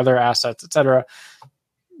after other assets, et cetera.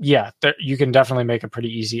 Yeah, you can definitely make a pretty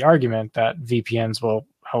easy argument that VPNs will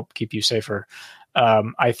help keep you safer.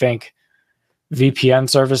 I think VPN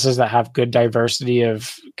services that have good diversity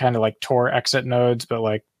of kind of like Tor exit nodes, but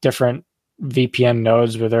like different VPN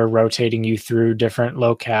nodes where they're rotating you through different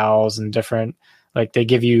locales and different, like they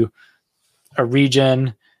give you a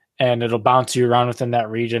region and it'll bounce you around within that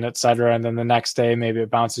region, et cetera. And then the next day, maybe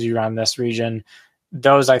it bounces you around this region.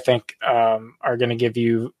 Those I think are going to give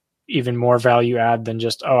you even more value add than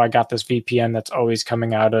just, oh, I got this VPN that's always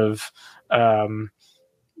coming out of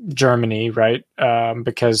Germany, right?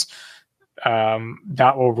 Because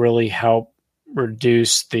that will really help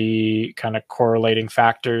reduce the kind of correlating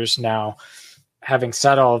factors. Now, having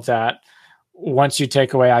said all of that, once you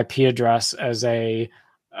take away IP address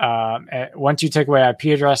once you take away IP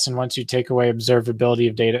address and once you take away observability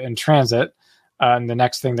of data in transit, and the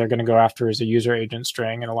next thing they're going to go after is a user agent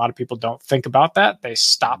string. And a lot of people don't think about that. They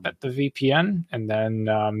stop at the VPN and then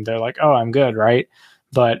they're like, oh, I'm good, right?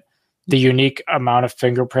 But the unique amount of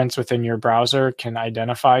fingerprints within your browser can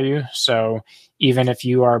identify you. So even if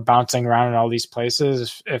you are bouncing around in all these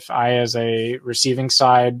places, if I, as a receiving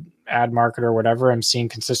side ad marketer or whatever, I'm seeing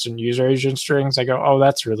consistent user agent strings, I go, oh,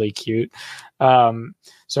 that's really cute. So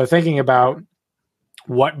thinking about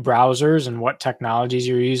what browsers and what technologies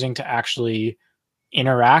you're using to actually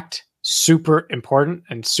interact, super important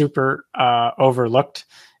and super overlooked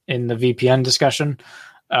in the VPN discussion.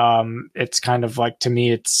 It's kind of like, to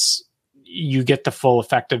me, you get the full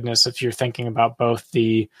effectiveness if you're thinking about both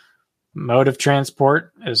the mode of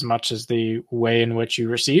transport as much as the way in which you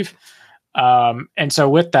receive. And so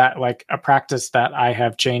with that, like a practice that I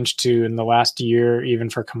have changed to in the last year, even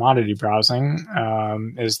for commodity browsing,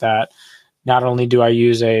 is that not only do I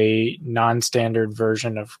use a non-standard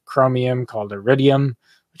version of Chromium called Iridium,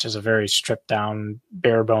 which is a very stripped down,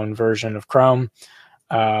 bare bone version of Chrome.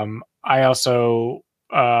 I also,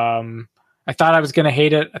 I thought I was going to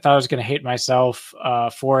hate it. I thought I was going to hate myself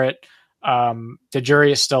for it. The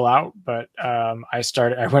jury is still out, but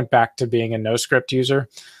I went back to being a NoScript user.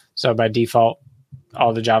 So by default,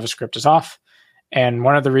 all the JavaScript is off. And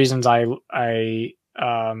one of the reasons I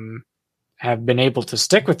have been able to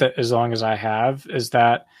stick with it as long as I have is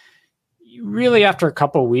that really after a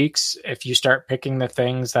couple of weeks, if you start picking the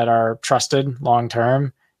things that are trusted long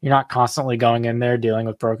term, you're not constantly going in there dealing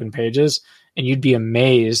with broken pages. And you'd be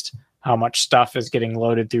amazed how much stuff is getting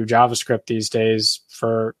loaded through JavaScript these days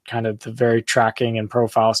for kind of the very tracking and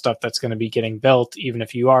profile stuff that's going to be getting built, even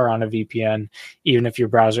if you are on a VPN, even if your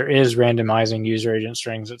browser is randomizing user agent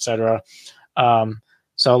strings, et cetera.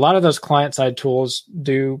 So a lot of those client-side tools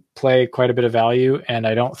do play quite a bit of value, and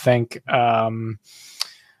I don't think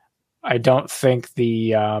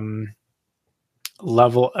the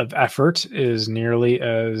level of effort is nearly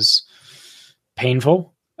as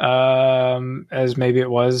painful as maybe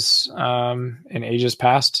it was in ages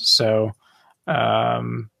past. So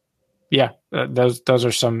those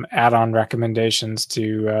are some add-on recommendations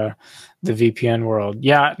to the VPN world.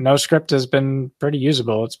 Yeah, NoScript has been pretty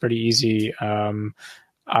usable. It's pretty easy.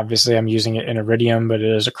 Obviously, I'm using it in Iridium, but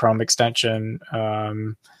it is a Chrome extension.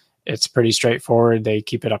 It's pretty straightforward. They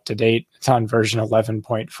keep it up to date. It's on version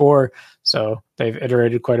 11.4, so they've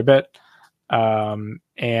iterated quite a bit.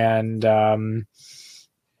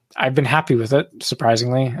 I've been happy with it,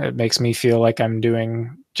 surprisingly. It makes me feel like I'm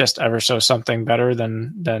doing just ever so something better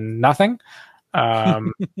than nothing.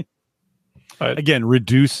 But again,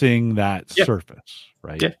 reducing that surface,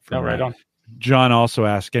 right? Yeah, no, right on. John also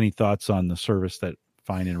asked, any thoughts on the service that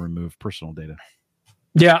find and remove personal data?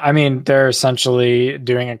 Yeah, I mean, they're essentially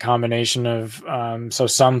doing a combination of, so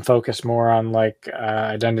some focus more on like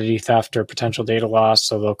identity theft or potential data loss.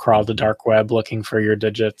 So they'll crawl the dark web looking for your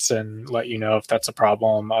digits and let you know if that's a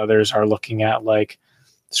problem. Others are looking at like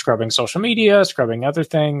scrubbing social media, scrubbing other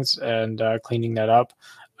things, and cleaning that up.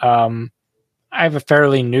 I have a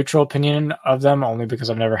fairly neutral opinion of them only because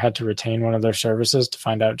I've never had to retain one of their services to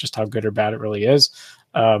find out just how good or bad it really is.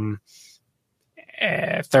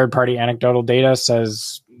 Third-party anecdotal data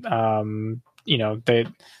says, there's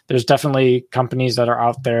definitely companies that are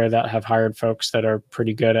out there that have hired folks that are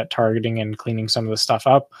pretty good at targeting and cleaning some of the stuff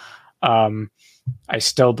up. I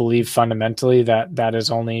still believe fundamentally that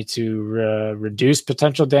is only to reduce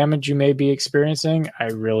potential damage you may be experiencing.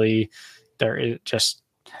 There is just,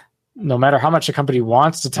 no matter how much a company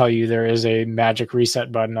wants to tell you there is a magic reset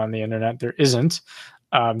button on the internet, there isn't.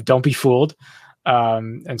 Don't be fooled.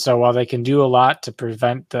 And so while they can do a lot to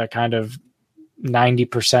prevent the kind of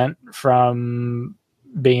 90% from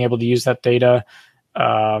being able to use that data,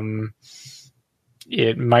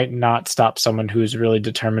 it might not stop someone who's really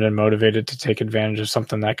determined and motivated to take advantage of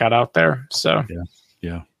something that got out there. So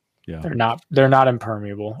yeah. They're not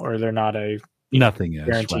impermeable, or they're not a nothing is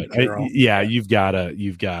right. You've got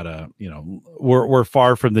to, we're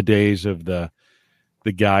far from the days of the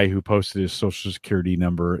the guy who posted his social security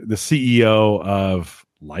number, the CEO of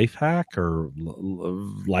Lifehack or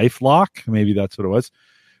LifeLock, maybe that's what it was,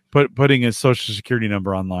 putting his social security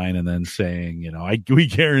number online and then saying, we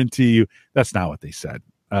guarantee you. That's not what they said.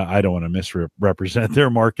 I don't want to misrepresent their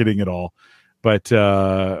marketing at all, but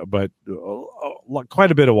quite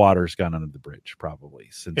a bit of water has gone under the bridge probably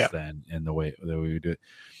since then, and the way that we do it.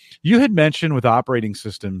 You had mentioned with operating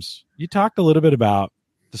systems, you talked a little bit about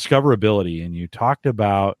discoverability and you talked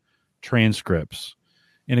about transcripts,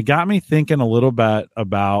 and it got me thinking a little bit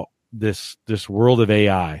about this world of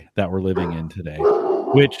AI that we're living in today,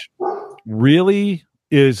 which really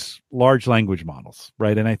is large language models,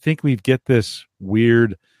 right? And I think we get this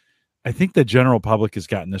weird, I think the general public has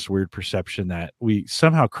gotten this weird perception that we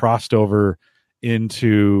somehow crossed over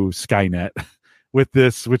into Skynet with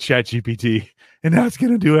ChatGPT, and now it's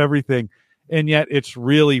going to do everything. And yet it's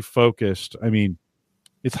really focused. I mean,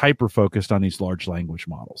 it's hyper focused on these large language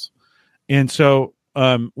models. And so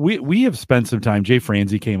we have spent some time. Jay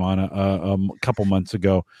Franzi came on a couple months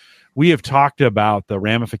ago. We have talked about the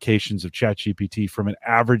ramifications of ChatGPT from an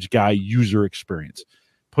average guy user experience,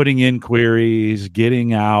 putting in queries,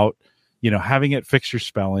 getting out, having it fix your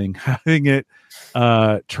spelling, having it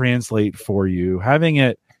translate for you, having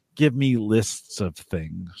it give me lists of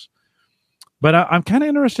things. But I'm kind of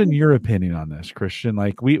interested in your opinion on this, Christian.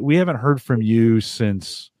 Like we haven't heard from you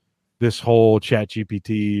since this whole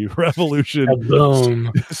ChatGPT revolution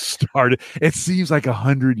started. It seems like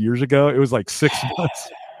 100 years ago. It was like 6 months.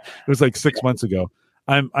 It was like 6 months ago.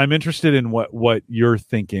 I'm interested in what you're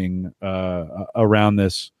thinking around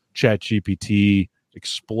this ChatGPT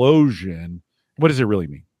explosion. What does it really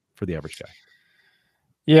mean for the average guy?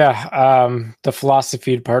 Yeah, the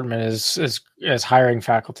philosophy department is hiring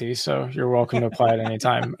faculty, so you're welcome to apply at any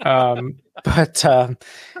time. But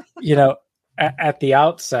at the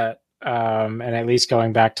outset, and at least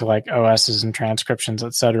going back to like OSs and transcriptions,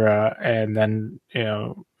 et cetera, and then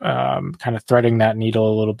kind of threading that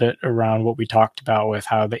needle a little bit around what we talked about with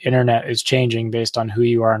how the internet is changing based on who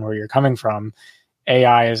you are and where you're coming from.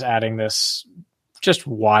 AI is adding this just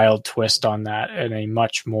wild twist on that in a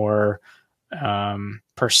much more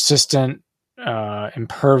persistent,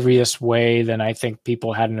 impervious way than I think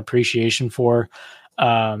people had an appreciation for.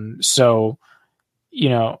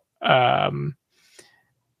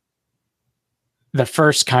 The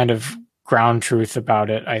first kind of ground truth about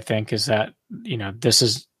it, I think, is that, this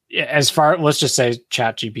is let's just say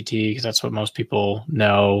ChatGPT, because that's what most people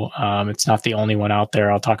know. It's not the only one out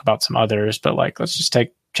there. I'll talk about some others, but let's just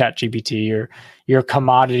take ChatGPT, your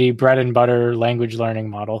commodity bread and butter language learning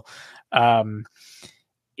model.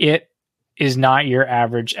 It is not your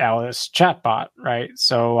average Alice chatbot, right?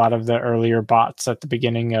 So a lot of the earlier bots at the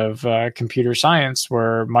beginning of computer science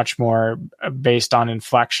were much more based on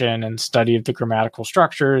inflection and study of the grammatical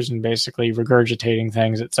structures and basically regurgitating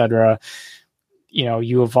things, et cetera.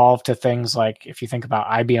 You evolve to things like, if you think about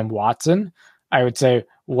IBM Watson, I would say,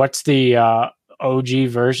 what's the OG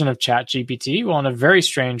version of ChatGPT? Well, in a very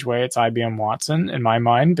strange way, it's IBM Watson in my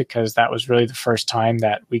mind, because that was really the first time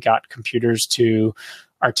that we got computers to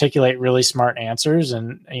articulate really smart answers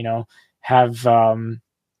and, have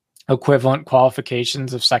equivalent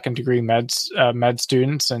qualifications of second degree med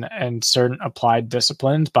students and certain applied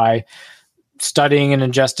disciplines by studying and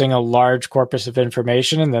ingesting a large corpus of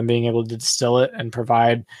information and then being able to distill it and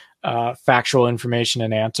provide factual information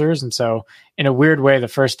and answers. And so in a weird way, the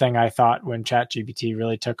first thing I thought when ChatGPT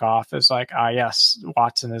really took off is like, yes,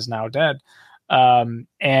 Watson is now dead.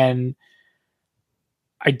 And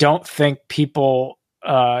I don't think people,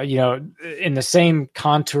 in the same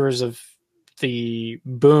contours of the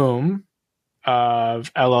boom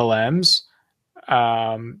of LLMs,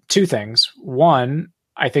 two things. One,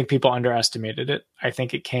 I think people underestimated it. I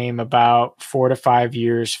think it came about 4 to 5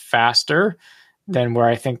 years faster than where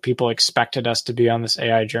I think people expected us to be on this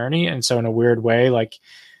AI journey. And so in a weird way,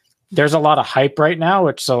 there's a lot of hype right now,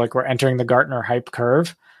 we're entering the Gartner hype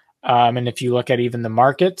curve. And if you look at even the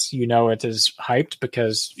markets, it is hyped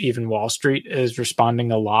because even Wall Street is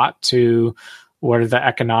responding a lot to what are the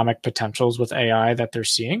economic potentials with AI that they're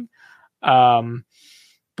seeing.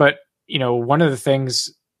 But, one of the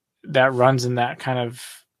things that runs in that kind of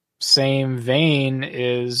same vein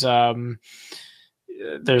is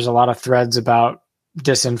there's a lot of threads about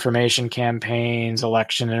disinformation campaigns,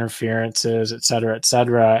 election interferences, et cetera, et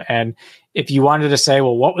cetera. And if you wanted to say,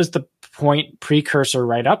 well, what was the precursor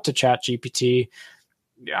right up to ChatGPT?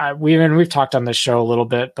 We've talked on this show a little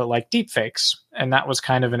bit, but deepfakes. And that was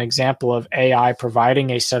kind of an example of AI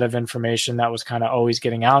providing a set of information that was kind of always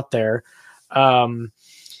getting out there.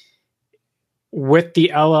 with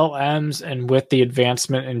the LLMs and with the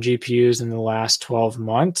advancement in GPUs in the last 12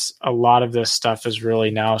 months, a lot of this stuff is really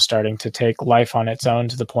now starting to take life on its own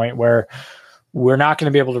to the point where we're not going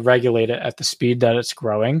to be able to regulate it at the speed that it's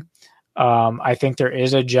growing. I think there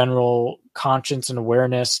is a general conscience and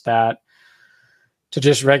awareness that to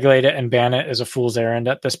just regulate it and ban it is a fool's errand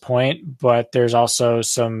at this point. But there's also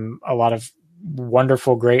a lot of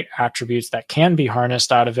wonderful, great attributes that can be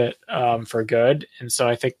harnessed out of it for good. And so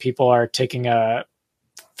I think people are taking a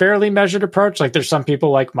fairly measured approach. Like there's some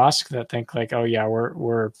people like Musk that think like, oh yeah,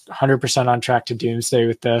 we're 100% on track to doomsday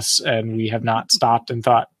with this. And we have not stopped and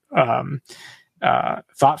thought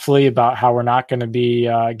thoughtfully about how we're not going to be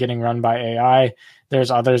getting run by AI.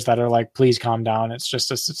 There's others that are like, please calm down. It's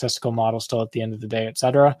just a statistical model still at the end of the day, et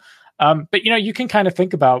cetera. But you can kind of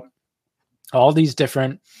think about all these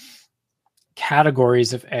different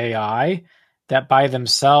categories of AI that by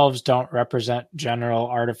themselves don't represent general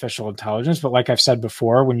artificial intelligence. But like I've said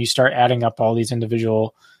before, when you start adding up all these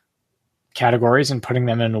individual categories and putting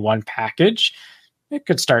them into one package, it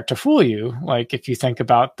could start to fool you. Like if you think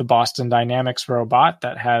about the Boston Dynamics robot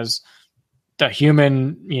that has the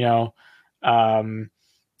human,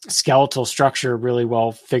 skeletal structure really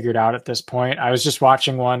well figured out at this point. I was just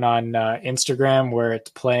watching one on Instagram where it's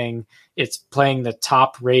playing the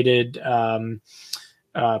top rated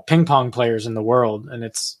ping pong players in the world, and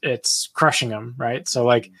it's crushing them, right? So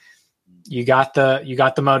like you got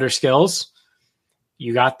the motor skills,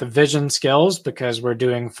 you got the vision skills because we're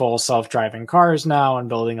doing full self-driving cars now and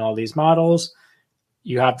building all these models.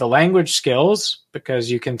 You have the language skills because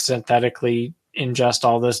you can synthetically ingest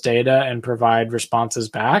all this data and provide responses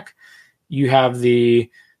back. You have the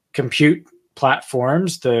compute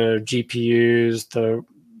platforms, the GPUs,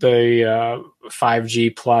 the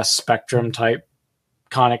 5G plus spectrum type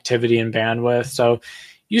connectivity and bandwidth. So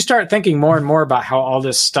you start thinking more and more about how all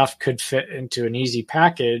this stuff could fit into an easy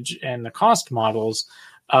package and the cost models.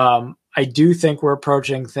 I do think we're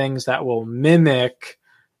approaching things that will mimic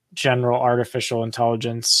general artificial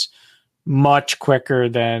intelligence much quicker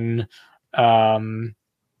than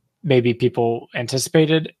maybe people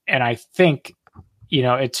anticipated. And I think,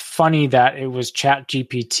 it's funny that it was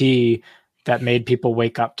ChatGPT that made people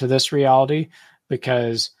wake up to this reality,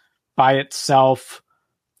 because by itself,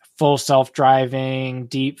 full self-driving,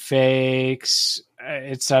 deep fakes,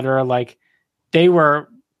 etc., like they were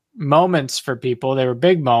moments for people. They were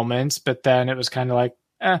big moments, but then it was kind of like,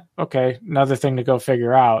 okay, another thing to go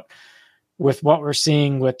figure out. With what we're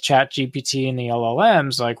seeing with ChatGPT and the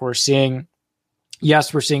LLMs, like we're seeing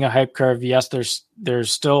a hype curve. Yes,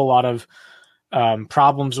 there's still a lot of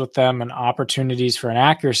problems with them and opportunities for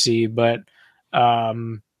inaccuracy, but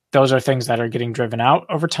those are things that are getting driven out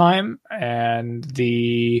over time. And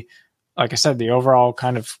like I said, the overall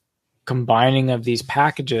kind of combining of these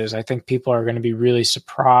packages, I think people are going to be really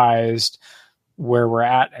surprised where we're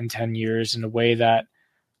at in 10 years in a way that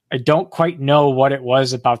I don't quite know what it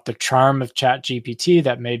was about the charm of ChatGPT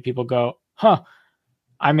that made people go,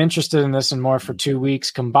 I'm interested in this and more for 2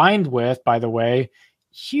 weeks, combined with, by the way,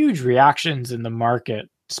 huge reactions in the market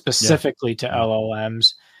specifically to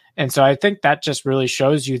LLMs. And so I think that just really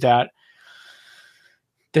shows you that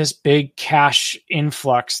this big cash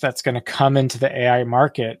influx that's going to come into the AI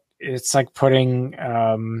market, it's like putting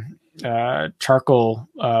charcoal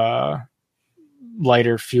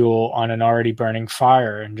lighter fuel on an already burning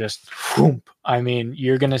fire and just whoop. I mean,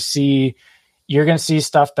 you're going to see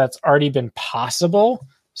stuff that's already been possible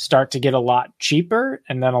start to get a lot cheaper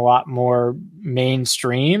and then a lot more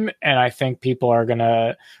mainstream. And I think people are going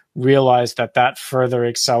to realize that further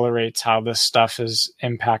accelerates how this stuff is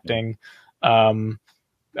impacting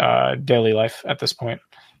daily life at this point.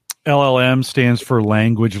 LLM stands for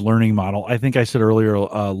language learning model. I think I said earlier,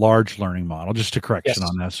 large learning model, just a correction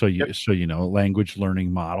on that. So you know, language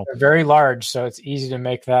learning model. They're very large, so it's easy to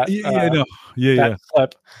make that.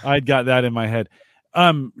 Flip. I'd got that in my head.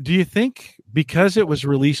 Do you think because it was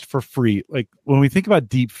released for free, like when we think about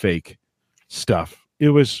deep fake stuff, it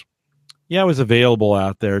was available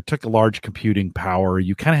out there. It took a large computing power.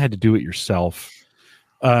 You kind of had to do it yourself.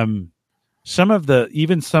 Some of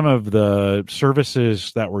the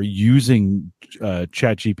services that were using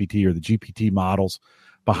ChatGPT or the GPT models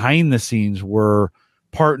behind the scenes were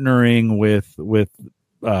partnering with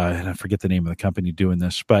and I forget the name of the company doing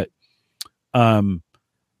this, but and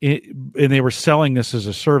they were selling this as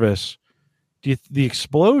a service. The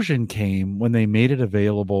explosion came when they made it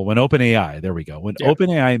available, when OpenAI, there we go, when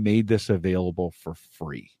OpenAI made this available for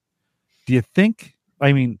free. Do you think,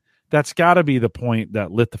 I mean, that's got to be the point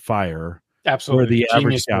that lit the fire. Absolutely. For the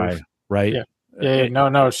average guy, right? Yeah.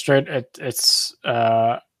 No, straight. It's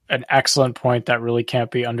an excellent point that really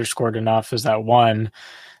can't be underscored enough is that, one,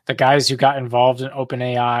 the guys who got involved in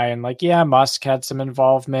OpenAI and like, yeah, Musk had some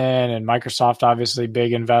involvement and Microsoft, obviously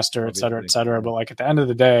big investor, et cetera, et cetera. But like at the end of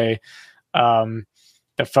the day,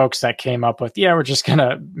 the folks that came up with, yeah, we're just going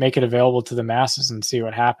to make it available to the masses and see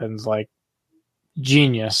what happens. Like,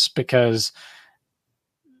 genius, because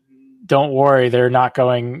don't worry, they're not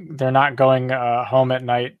going home at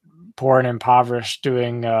night poor and impoverished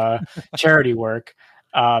doing charity work.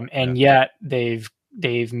 And yet they've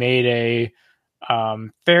made a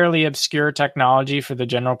fairly obscure technology for the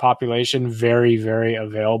general population very, very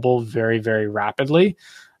available very, very rapidly.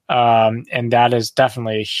 And that is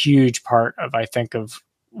definitely a huge part of, I think, of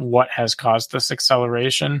what has caused this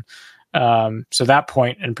acceleration. So that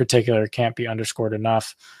point in particular can't be underscored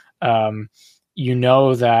enough. That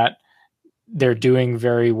they're doing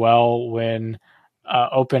very well when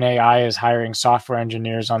OpenAI is hiring software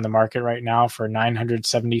engineers on the market right now for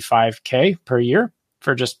 $975K per year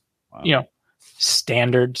for just,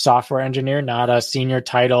 standard software engineer, not a senior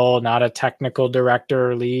title, not a technical director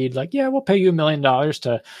or lead. Like, yeah, we'll pay you $1 million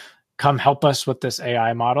to come help us with this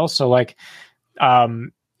AI model. So like,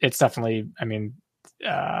 it's definitely,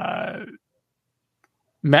 a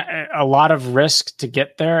lot of risk to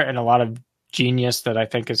get there and a lot of genius that I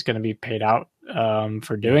think is going to be paid out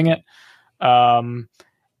for doing it. And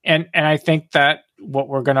I think that what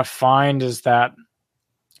we're going to find is that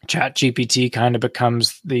ChatGPT kind of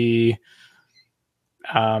becomes the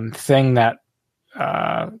thing that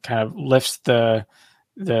kind of lifts the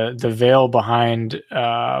veil behind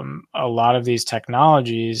a lot of these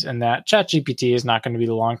technologies, and that ChatGPT is not going to be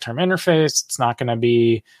the long-term interface. It's not going to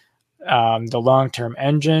be the long-term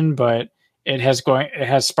engine, but it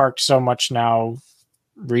has sparked so much now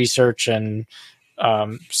research and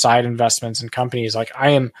side investments in companies. Like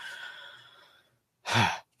I'm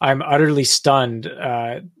utterly stunned,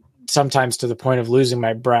 sometimes to the point of losing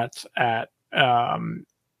my breath at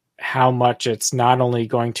how much it's not only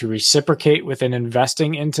going to reciprocate within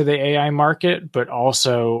investing into the AI market, but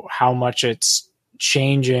also how much it's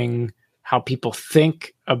changing how people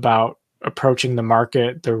think about approaching the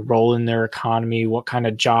market, their role in their economy, what kind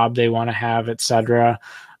of job they want to have, et cetera.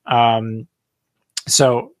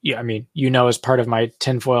 So, yeah, as part of my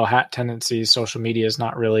tinfoil hat tendencies, social media is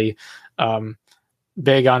not really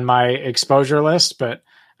big on my exposure list, but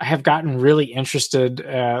I have gotten really interested,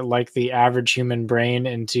 like the average human brain,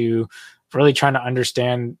 into really trying to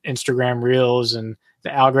understand Instagram Reels and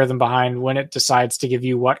the algorithm behind when it decides to give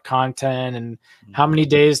you what content and how many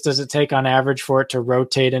days does it take on average for it to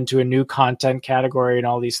rotate into a new content category and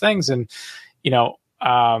all these things. And,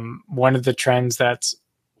 one of the trends that's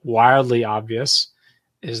wildly obvious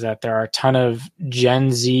is that there are a ton of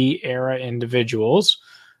Gen Z era individuals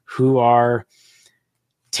who are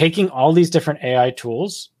taking all these different AI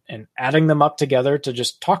tools and adding them up together to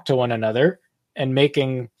just talk to one another and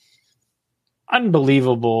making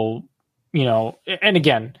unbelievable, and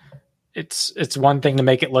again, it's one thing to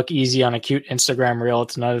make it look easy on a cute Instagram reel.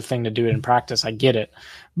 It's another thing to do it in practice. I get it.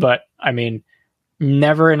 But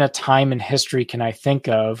never in a time in history can I think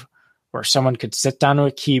of where someone could sit down to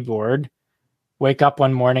a keyboard, wake up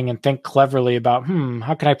one morning and think cleverly about,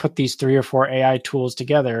 how can I put these 3 or 4 AI tools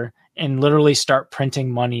together and literally start printing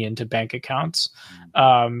money into bank accounts.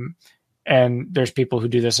 And there's people who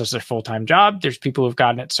do this as their full-time job. There's people who've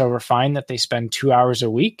gotten it so refined that they spend 2 hours a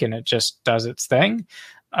week and it just does its thing.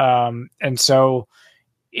 And so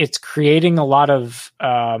it's creating a lot of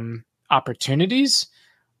opportunities.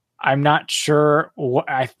 I'm not sure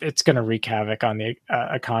it's going to wreak havoc on the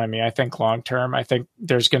economy. I think long-term, I think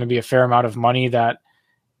there's going to be a fair amount of money that,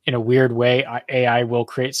 in a weird way, AI will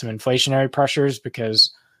create some inflationary pressures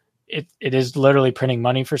because it is literally printing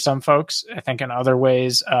money for some folks. I think in other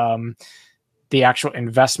ways, the actual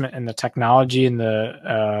investment in the technology and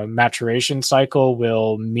the maturation cycle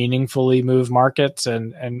will meaningfully move markets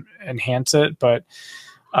and enhance it. But,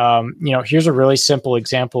 here's a really simple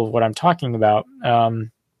example of what I'm talking about.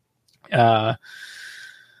 A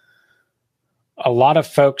lot of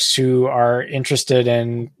folks who are interested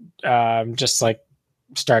in just like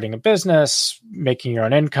starting a business, making your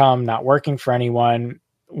own income, not working for anyone,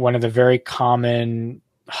 one of the very common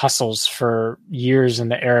hustles for years in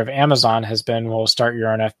the era of Amazon has been, well, start your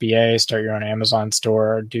own FBA, start your own Amazon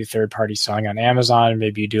store, do third-party selling on Amazon.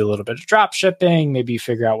 Maybe you do a little bit of drop shipping. Maybe you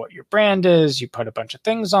figure out what your brand is. You put a bunch of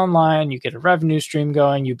things online. You get a revenue stream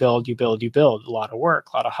going. You build. A lot of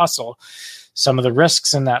work, a lot of hustle. Some of the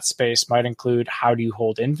risks in that space might include, how do you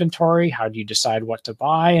hold inventory? How do you decide what to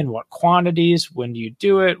buy and what quantities? When do you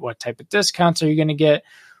do it? What type of discounts are you going to get?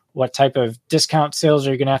 What type of discount sales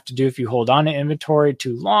are you going to have to do if you hold on to inventory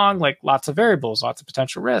too long? Like lots of variables, lots of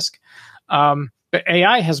potential risk. But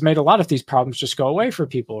AI has made a lot of these problems just go away for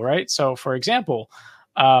people, right? So, for example,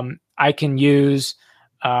 I can use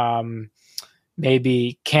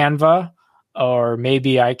maybe Canva, or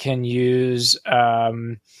maybe I can use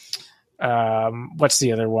what's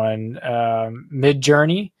the other one?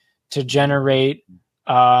 Midjourney, to generate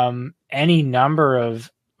any number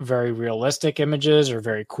of very realistic images or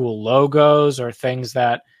very cool logos or things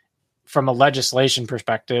that, from a legislation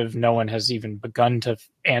perspective, no one has even begun to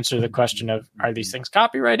answer the question of, are these things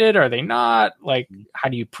copyrighted? Are they not? Like, how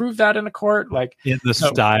do you prove that in a court? Like, in the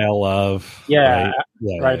style of, yeah,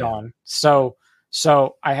 right on. So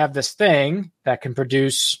I have this thing that can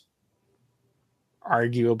produce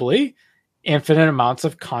arguably infinite amounts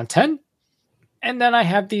of content. And then I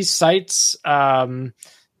have these sites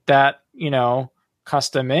that,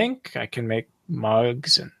 custom ink. I can make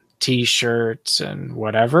mugs and t-shirts and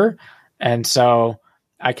whatever. And so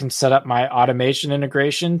I can set up my automation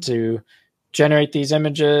integration to generate these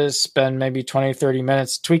images, spend maybe 20, 30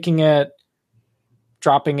 minutes tweaking it,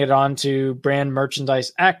 dropping it onto brand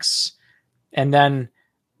merchandise X, and then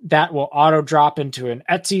that will auto drop into an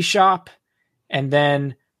Etsy shop. And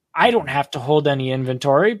then I don't have to hold any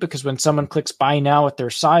inventory, because when someone clicks buy now with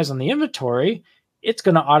their size on the inventory, it's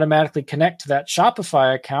going to automatically connect to that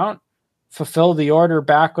Shopify account, fulfill the order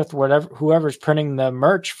back with whoever's printing the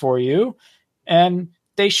merch for you, and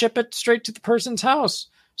they ship it straight to the person's house.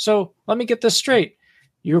 So let me get this straight.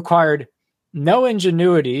 You required no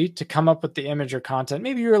ingenuity to come up with the image or content.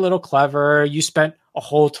 Maybe you're a little clever. You spent a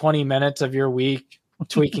whole 20 minutes of your week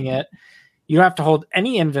tweaking it. You don't have to hold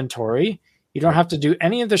any inventory. You don't have to do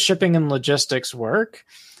any of the shipping and logistics work.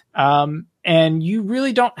 And you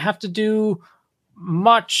really don't have to do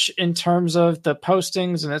much in terms of the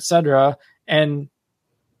postings and et cetera. And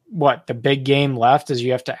what the big game left is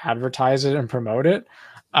you have to advertise it and promote it,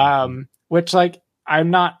 which, like,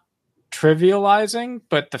 I'm not trivializing,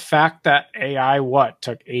 but the fact that AI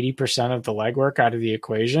took 80% of the legwork out of the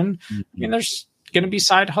equation. I mean, there's going to be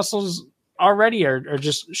side hustles already are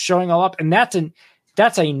just showing all up, and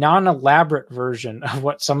that's a non-elaborate version of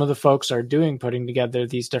what some of the folks are doing, putting together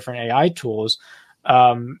these different AI tools.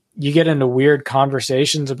 You get into weird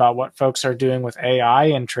conversations about what folks are doing with AI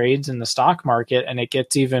and trades in the stock market, and it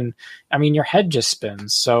gets even, your head just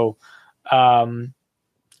spins. So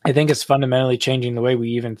I think it's fundamentally changing the way we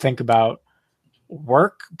even think about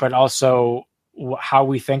work, but also how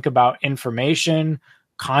we think about information,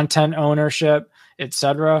 content ownership,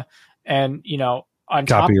 etc. And, on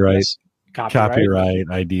copyright, top of this, copyright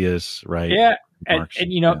ideas, right? Yeah. And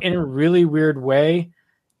in a really weird way,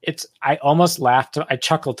 I almost laughed. I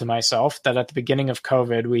chuckled to myself that at the beginning of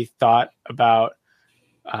COVID, we thought about,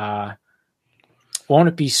 won't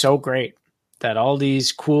it be so great that all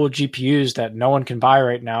these cool GPUs that no one can buy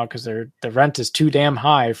right now because the rent is too damn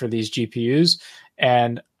high for these GPUs,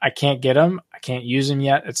 and I can't get them, I can't use them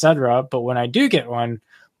yet, etc. But when I do get one,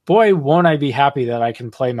 boy, won't I be happy that I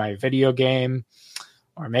can play my video game,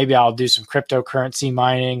 or maybe I'll do some cryptocurrency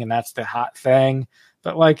mining, and that's the hot thing.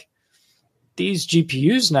 But like, these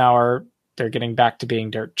GPUs now they're getting back to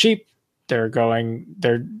being dirt cheap. There's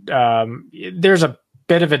a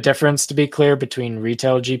bit of a difference, to be clear, between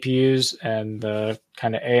retail GPUs and the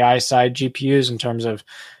kind of AI side GPUs in terms of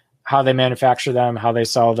how they manufacture them, how they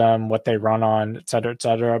sell them, what they run on, et cetera, et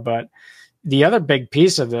cetera. But the other big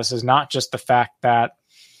piece of this is not just the fact that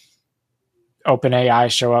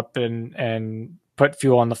OpenAI show up and put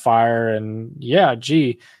fuel on the fire, and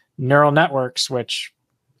neural networks, which,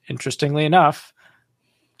 interestingly enough,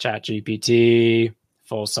 ChatGPT,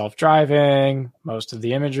 full self-driving, most of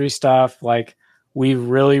the imagery stuff, like, we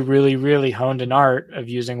really, really, really honed an art of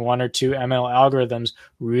using one or two ML algorithms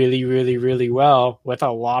really, really, really well with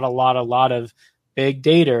a lot of big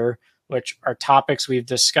data, which are topics we've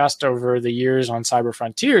discussed over the years on Cyber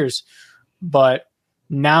Frontiers. But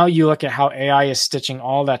now you look at how AI is stitching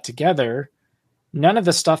all that together. None of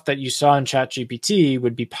the stuff that you saw in ChatGPT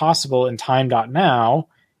would be possible in time.now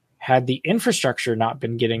had the infrastructure not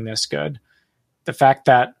been getting this good. The fact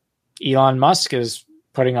that Elon Musk is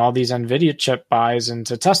putting all these NVIDIA chip buys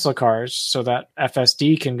into Tesla cars so that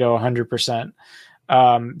FSD can go 100%.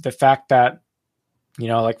 The fact that,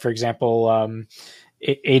 like, for example,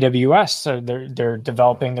 AWS, so they're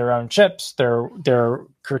developing their own chips. They're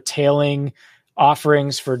curtailing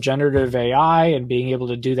offerings for generative AI and being able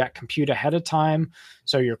to do that compute ahead of time.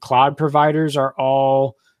 So your cloud providers are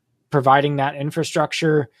all providing that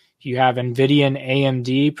infrastructure. You have NVIDIA and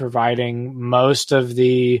AMD providing most of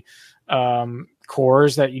the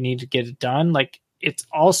cores that you need to get it done. Like, it's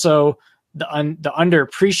also the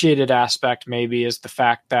underappreciated aspect maybe is the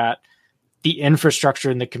fact that the infrastructure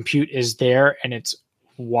and the compute is there, and it's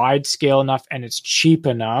wide scale enough and it's cheap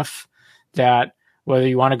enough that whether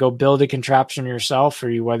you want to go build a contraption yourself,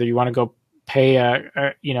 or whether you want to go pay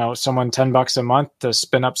someone $10 a month to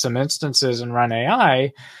spin up some instances and run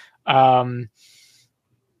AI,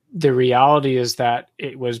 the reality is that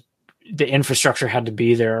the infrastructure had to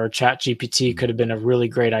be there, or ChatGPT could have been a really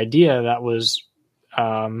great idea that was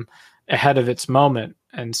ahead of its moment.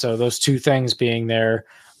 And so those two things being there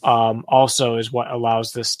also is what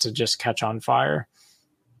allows this to just catch on fire.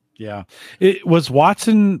 Yeah. Was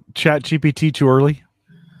Watson ChatGPT too early?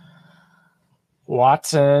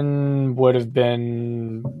 Watson would have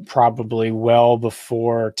been probably well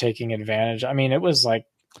before taking advantage. I mean, it was like,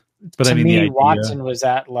 but to me, Watson was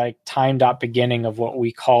at like time.beginning of what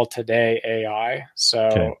we call today AI.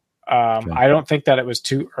 So I don't think that it was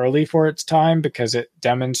too early for its time, because it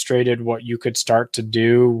demonstrated what you could start to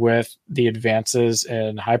do with the advances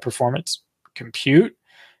in high performance compute.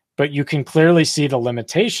 But you can clearly see the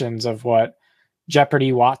limitations of what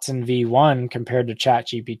Jeopardy Watson v1 compared to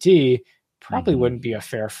ChatGPT probably wouldn't be a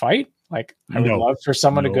fair fight. Like, I would love for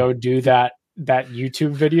someone to go do that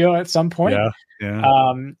YouTube video at some point. Yeah.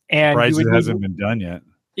 And it hasn't been done yet.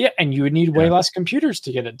 Yeah, and you would need way less computers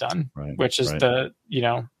to get it done, which is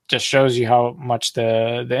just shows you how much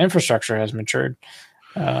the infrastructure has matured.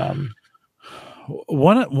 One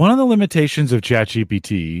of the limitations of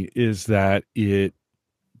ChatGPT is that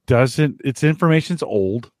its information's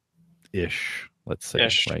old-ish, let's say,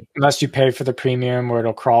 right? Unless you pay for the premium, where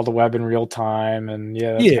it'll crawl the web in real time, and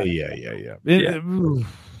yeah.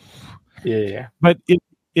 But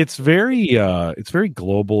it's very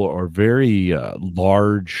global, or very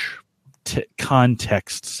large,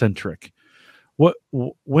 context centric.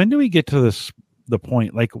 When do we get to the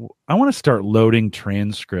point? Like, I want to start loading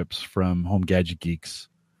transcripts from Home Gadget Geeks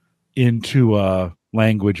into a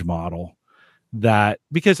language model,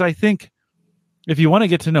 because I think if you want to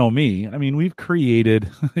get to know me, I mean, we've created,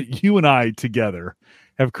 you and I together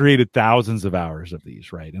have created thousands of hours of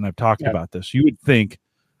these, right? And I've talked about this. You would think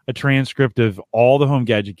a transcript of all the Home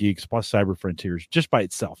Gadget Geeks plus Cyber Frontiers just by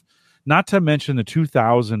itself, not to mention the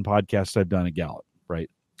 2,000 podcasts I've done at Gallup, right?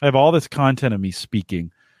 I have all this content of me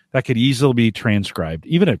speaking that could easily be transcribed.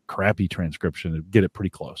 Even a crappy transcription would get it pretty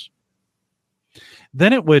close.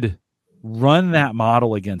 Then it would run that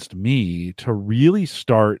model against me to really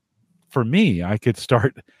start, for me, I could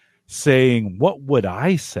start saying, what would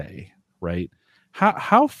I say, right?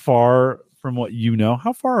 How far from what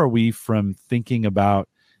how far are we from thinking about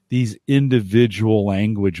these individual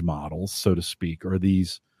language models, so to speak, or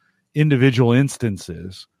these individual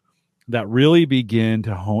instances that really begin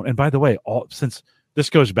to hone? And by the way, since this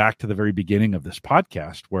goes back to the very beginning of this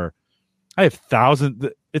podcast, where I have thousands,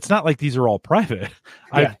 it's not like these are all private.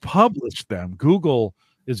 I've published them. Google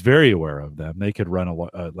is very aware of them. They could run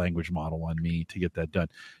a language model on me to get that done.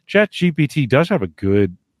 ChatGPT does have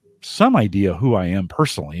some idea who I am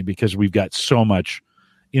personally, because we've got so much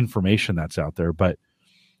information that's out there. But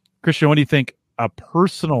Christian, what do you think? A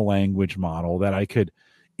personal language model that I could,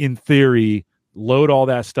 in theory, load all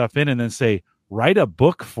that stuff in and then say, write a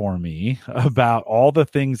book for me about all the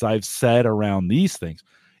things I've said around these things.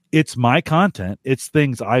 It's my content. It's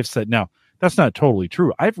things I've said. Now, that's not totally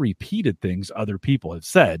true. I've repeated things other people have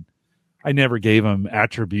said. I never gave them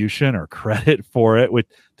attribution or credit for it.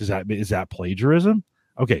 Is that plagiarism?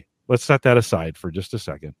 Okay, let's set that aside for just a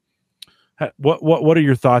second. What are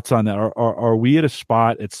your thoughts on that? Are we at a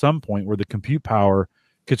spot at some point where the compute power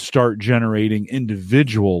could start generating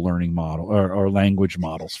individual learning model or language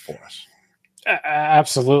models for us?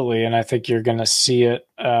 Absolutely, and I think you're going to see it.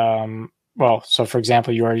 So for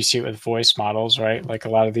example, you already see it with voice models, right? Like a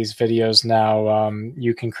lot of these videos now,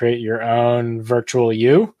 you can create your own virtual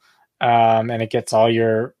you, and it gets all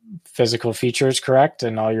your physical features correct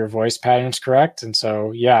and all your voice patterns correct. And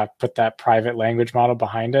so, put that private language model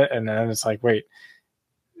behind it. And then it's like, wait,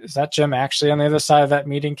 is that Jim actually on the other side of that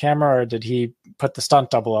meeting camera, or did he put the stunt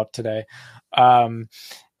double up today?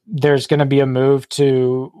 There's going to be a move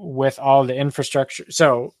with all the infrastructure.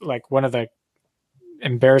 So like one of the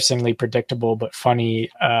embarrassingly predictable but funny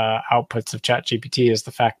outputs of ChatGPT is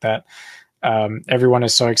the fact that everyone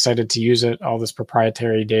is so excited to use it. All this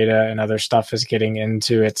proprietary data and other stuff is getting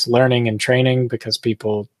into its learning and training because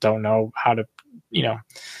people don't know how to,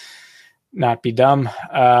 not be dumb.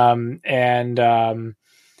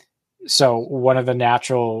 So one of the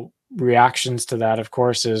natural reactions to that, of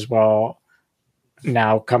course, is, well,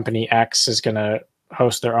 now company X is going to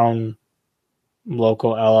host their own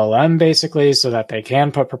local LLM, basically, so that they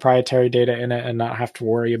can put proprietary data in it and not have to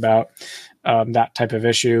worry about that type of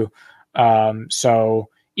issue. So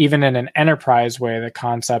even in an enterprise way, the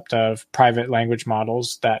concept of private language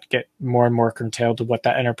models that get more and more curtailed to what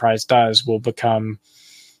that enterprise does will become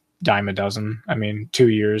dime a dozen. I mean, 2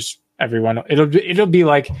 years, everyone, it'll be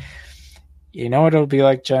like, you know what it'll be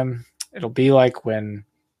like, Jim? It'll be like when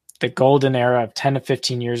the golden era of 10 to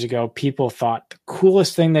 15 years ago, people thought the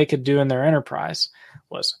coolest thing they could do in their enterprise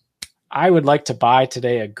was, I would like to buy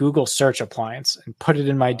today a Google search appliance and put it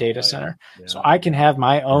in my data center so I can have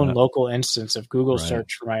my own local instance of Google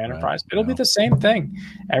search for my enterprise. It'll be the same thing.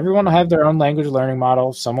 Everyone will have their own language learning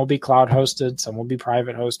model. Some will be cloud hosted, some will be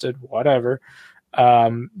private hosted, whatever.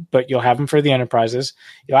 But you'll have them for the enterprises.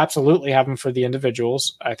 You'll absolutely have them for the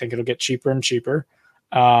individuals. I think it'll get cheaper and cheaper.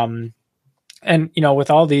 And,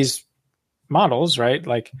 with all these models, right?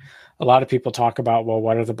 Like a lot of people talk about, well,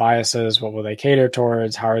 what are the biases? What will they cater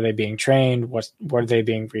towards? How are they being trained? What are they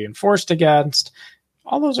being reinforced against?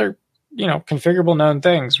 All those are, configurable known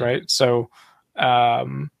things, right? So,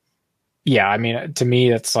 to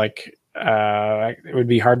me, it's like, it would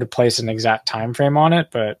be hard to place an exact time frame on it,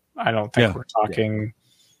 but I don't think we're talking.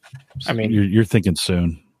 Yeah. I mean, you're thinking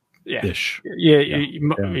soon. Ish.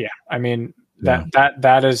 Yeah. I mean,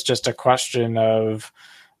 that is just a question of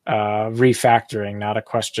refactoring, not a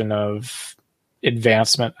question of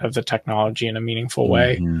advancement of the technology in a meaningful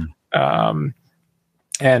way. And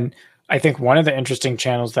I think one of the interesting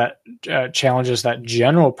challenges that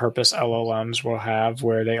general purpose LLMs will have,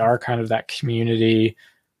 where they are kind of that community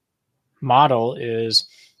model, is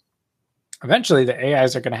eventually the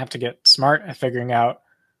AIs are going to have to get smart at figuring out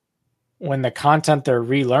when the content they're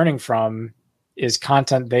relearning from is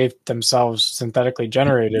content they've themselves synthetically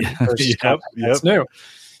generated versus content that's new.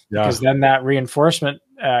 Because then that reinforcement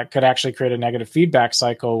could actually create a negative feedback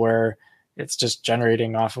cycle where it's just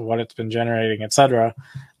generating off of what it's been generating, et cetera.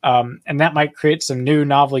 And that might create some new,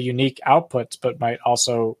 novel, unique outputs, but might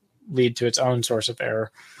also lead to its own source of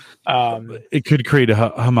error. It could create a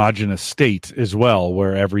homogeneous state as well,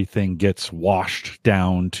 where everything gets washed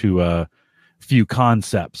down to a few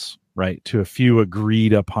concepts, right? To a few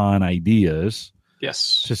agreed upon ideas.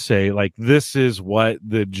 Yes. To say, like, this is what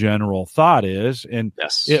the general thought is. And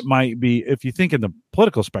it might be, if you think in the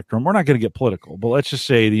political spectrum, we're not going to get political, but let's just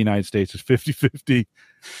say the United States is 50-50.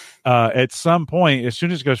 At some point, as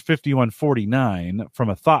soon as it goes 51-49 from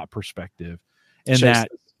a thought perspective, and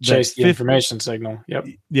chase the information signal. Yep.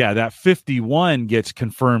 Yeah, that 51 gets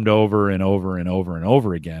confirmed over and over and over and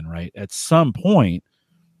over again, right? At some point,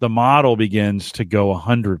 the model begins to go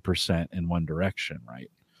 100% in one direction,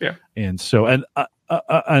 right? Yeah. And so,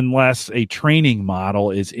 unless a training model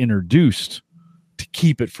is introduced to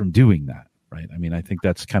keep it from doing that, right? I mean, I think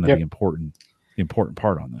that's kind of the important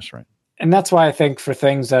part on this, right? And that's why I think for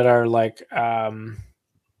things that are like,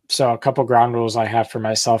 so a couple ground rules I have for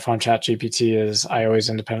myself on ChatGPT is I always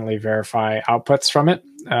independently verify outputs from it.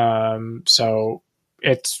 So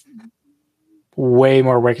it's way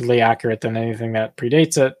more wickedly accurate than anything that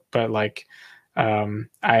predates it, but like, I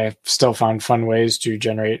have still found fun ways to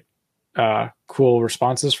generate cool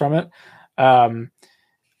responses from it.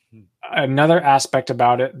 Another aspect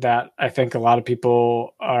about it that I think a lot of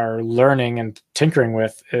people are learning and tinkering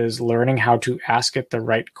with is learning how to ask it the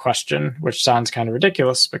right question, which sounds kind of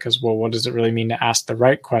ridiculous because, well, what does it really mean to ask the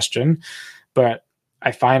right question? But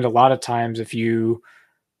I find a lot of times if you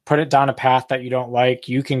put it down a path that you don't like,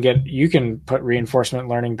 you can put reinforcement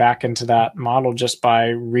learning back into that model just by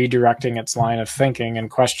redirecting its line of thinking and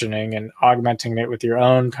questioning and augmenting it with your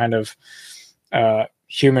own kind of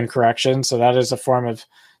human correction. So that is a form of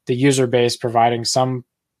the user base providing some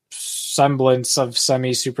semblance of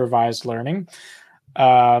semi-supervised learning.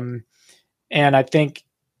 And I think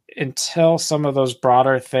until some of those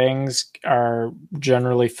broader things are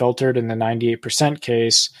generally filtered in the 98%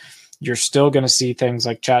 case, you're still going to see things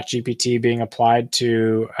like ChatGPT being applied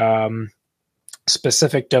to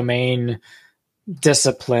specific domain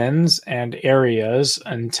disciplines and areas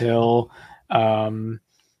until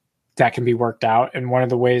that can be worked out. And one of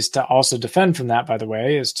the ways to also defend from that, by the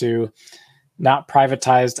way, is to not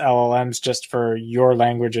privatize LLMs just for your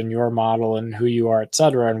language and your model and who you are, et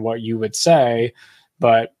cetera, and what you would say,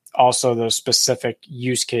 but also those specific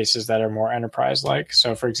use cases that are more enterprise-like.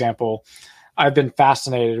 So, for example, I've been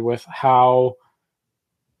fascinated with how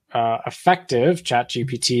effective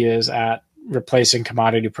ChatGPT is at replacing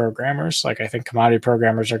commodity programmers. Like, I think commodity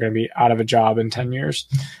programmers are going to be out of a job in 10 years,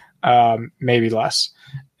 maybe less.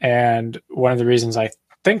 And one of the reasons I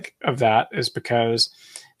think of that is because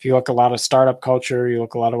if you look a lot of startup culture, you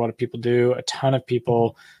look a lot of what people do, a ton of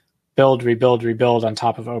people build, rebuild on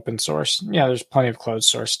top of open source. Yeah, there's plenty of closed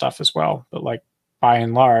source stuff as well. But like by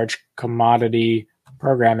and large, commodity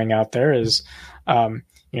programming out there is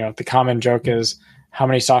the common joke is, how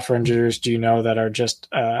many software engineers do you know that are just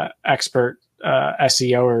expert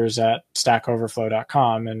SEOers at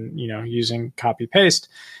stackoverflow.com and, using copy paste?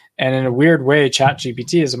 And in a weird way,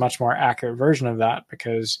 ChatGPT is a much more accurate version of that,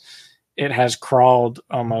 because it has crawled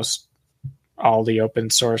almost all the open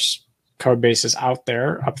source code bases out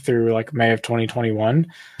there up through like May of 2021.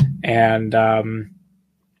 And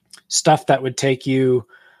stuff that would take you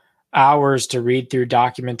hours to read through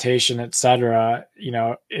documentation, etc.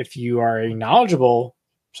 If you are a knowledgeable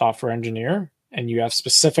software engineer and you have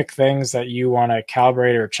specific things that you want to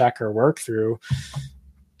calibrate or check or work through,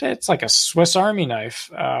 it's like a Swiss Army knife.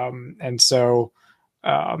 And so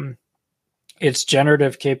its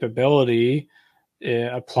generative capability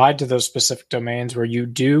applied to those specific domains where you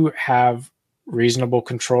do have reasonable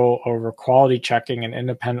control over quality checking and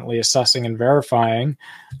independently assessing and verifying,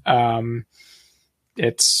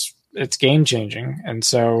 it's game changing. And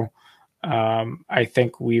so I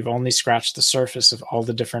think we've only scratched the surface of all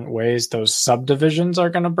the different ways those subdivisions are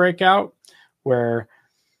going to break out, where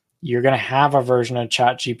you're going to have a version of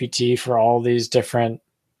ChatGPT for all these different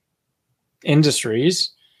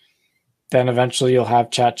industries. Then eventually you'll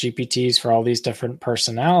have ChatGPTs for all these different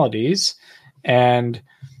personalities. And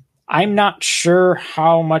I'm not sure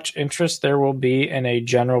how much interest there will be in a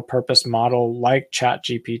general purpose model like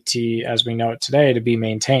ChatGPT as we know it today to be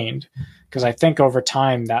maintained. Because I think over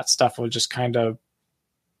time that stuff will just kind of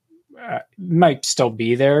might still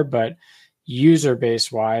be there, but user base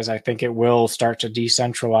wise, I think it will start to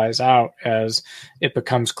decentralize out as it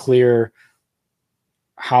becomes clear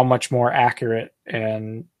how much more accurate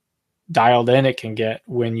and dialed in it can get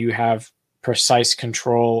when you have precise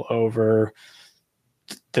control over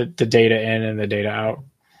the data in and the data out.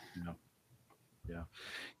 Yeah.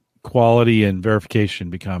 Quality and verification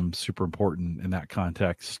become super important in that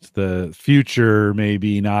context. The future may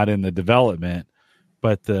be not in the development,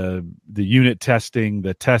 but the unit testing,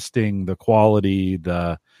 the quality,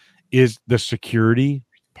 the security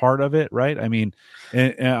part of it, right? I mean,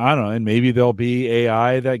 and I don't know, and maybe there'll be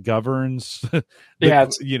AI that governs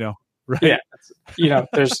right? Yeah,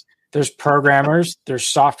 there's programmers, there's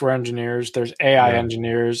software engineers, there's AI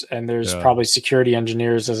engineers, and there's probably security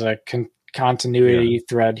engineers as a continuity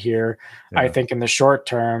thread here. I think in the short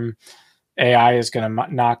term, AI is going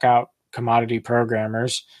to knock out commodity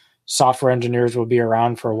programmers. Software engineers will be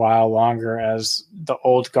around for a while longer as the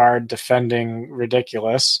old guard defending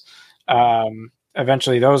ridiculous.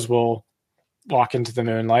 Eventually those will walk into the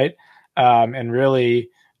moonlight. And really,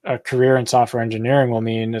 a career in software engineering will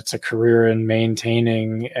mean it's a career in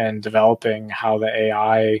maintaining and developing how the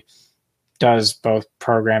AI does both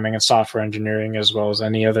programming and software engineering, as well as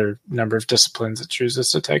any other number of disciplines it chooses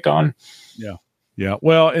to take on. Yeah.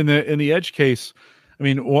 Well, in the edge case, I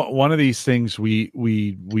mean, one of these things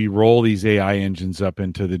we roll these AI engines up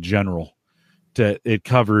into the general. It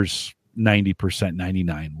covers 90%,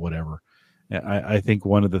 99, whatever. I think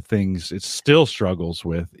one of the things it still struggles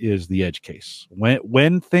with is the edge case.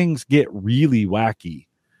 When things get really wacky,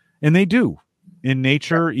 and they do in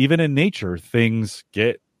nature, even in nature, things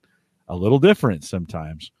get a little different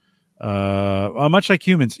sometimes. Much like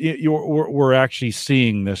humans, we're actually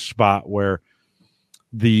seeing this spot where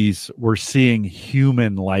we're seeing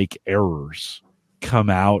human-like errors come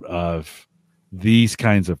out of these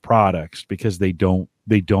kinds of products because they don't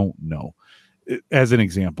know. As an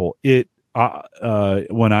example,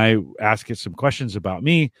 when I ask it some questions about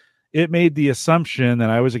me, it made the assumption that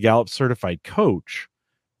I was a Gallup certified coach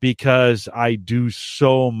because I do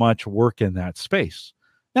so much work in that space.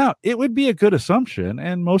 Now, it would be a good assumption,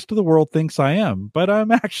 and most of the world thinks I am, but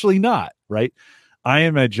I'm actually not, right? I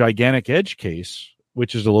am a gigantic edge case,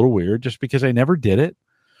 which is a little weird just because I never did it.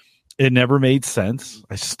 It never made sense.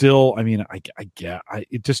 I'm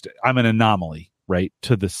an anomaly, right,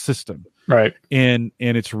 to the system. Right. And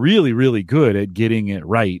it's really, really good at getting it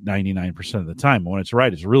right 99% of the time. When it's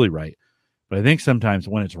right, it's really right. But I think sometimes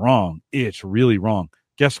when it's wrong, it's really wrong.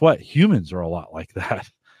 Guess what? Humans are a lot like that,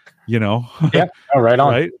 Yeah. Oh, right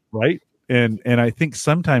on. Right. And I think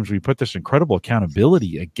sometimes we put this incredible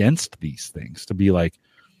accountability against these things to be like,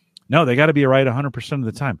 no, they got to be right 100% of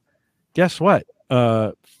the time. Guess what?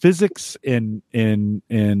 Physics in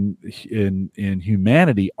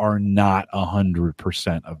humanity are not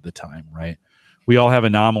 100% of the time, right? We all have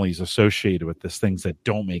anomalies associated with this, things that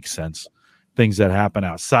don't make sense, things that happen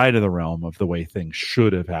outside of the realm of the way things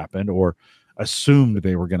should have happened or assumed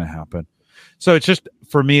they were going to happen. So it's just,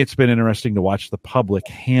 for me, it's been interesting to watch the public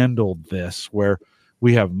handle this, where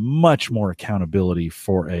we have much more accountability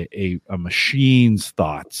for a machine's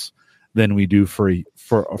thoughts than we do for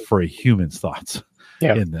a human's thoughts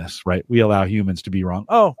in this, right? We allow humans to be wrong.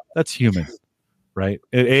 Oh, that's human. right?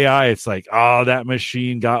 In AI, it's like, oh, that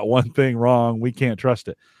machine got one thing wrong. We can't trust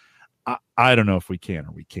it. I don't know if we can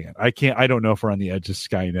or we can't. I don't know if we're on the edge of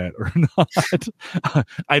Skynet or not.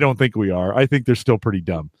 I don't think we are. I think they're still pretty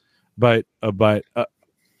dumb. But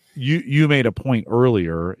you made a point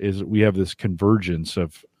earlier, is we have this convergence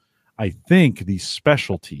of, I think, these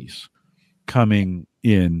specialties coming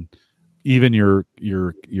in. Even your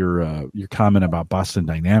comment about Boston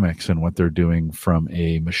Dynamics and what they're doing from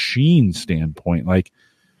a machine standpoint, like,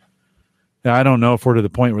 I don't know if we're to the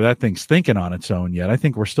point where that thing's thinking on its own yet. I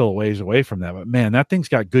think we're still a ways away from that. But man, that thing's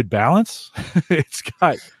got good balance.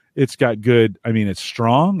 it's got good. I mean, it's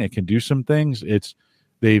strong. It can do some things.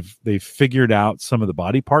 They've figured out some of the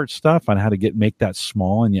body part stuff on how to make that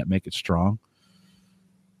small and yet make it strong.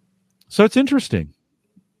 So it's interesting.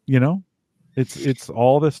 It's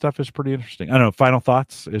all this stuff is pretty interesting. I don't know. Final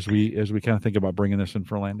thoughts as we kind of think about bringing this in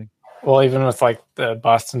for a landing. Well, even with like the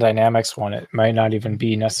Boston Dynamics one, it might not even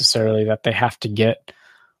be necessarily that they have to get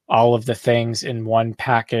all of the things in one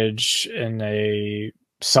package in a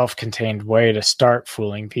self-contained way to start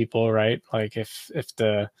fooling people, right? Like if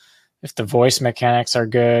the voice mechanics are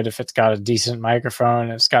good, if it's got a decent microphone,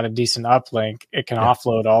 it's got a decent uplink, it can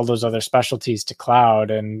offload all those other specialties to cloud.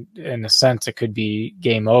 And in a sense, it could be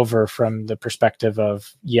game over from the perspective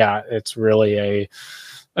of, it's really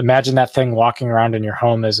imagine that thing walking around in your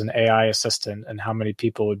home as an AI assistant, and how many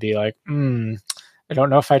people would be like, I don't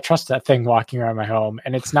know if I trust that thing walking around my home.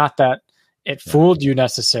 And it's not that it fooled you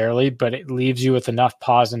necessarily, but it leaves you with enough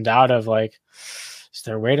pause and doubt of like, is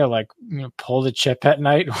there a way to pull the chip at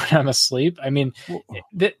night when I'm asleep? I mean,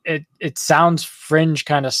 it sounds fringe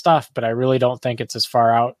kind of stuff, but I really don't think it's as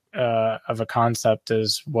far out of a concept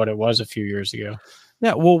as what it was a few years ago.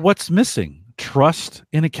 Yeah. Well, what's missing? Trust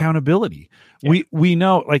and accountability. Yeah. We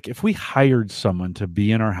know, like, if we hired someone to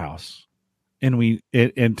be in our house and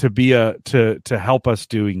to be to help us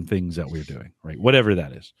doing things that we're doing, right? Whatever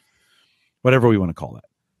that is, whatever we want to call that.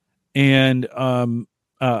 And,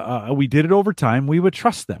 we did it over time, we would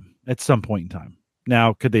trust them at some point in time.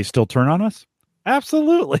 Now, could they still turn on us?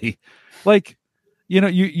 Absolutely. Like,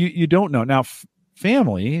 you don't know. Now,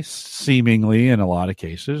 family seemingly in a lot of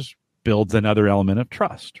cases builds another element of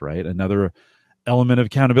trust, right? Another element of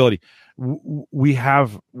accountability. We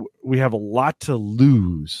have a lot to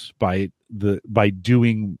lose by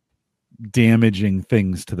doing damaging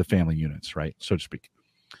things to the family units, right? So to speak.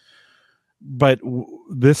 But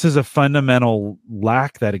this is a fundamental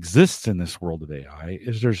lack that exists in this world of AI,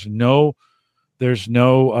 is there's no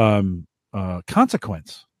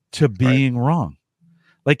consequence to being wrong.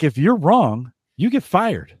 Like, if you're wrong, you get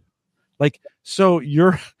fired. Like, so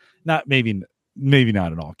you're not, maybe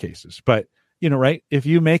not in all cases, but right? If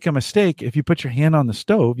you make a mistake, if you put your hand on the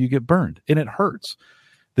stove, you get burned and it hurts.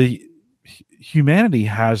 The humanity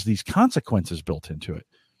has these consequences built into it.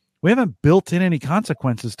 We haven't built in any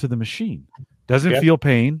consequences to the machine. Doesn't feel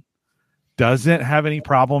pain. Doesn't have any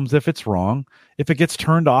problems if it's wrong. If it gets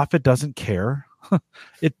turned off, it doesn't care.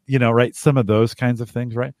 Right? Some of those kinds of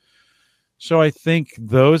things, right? So I think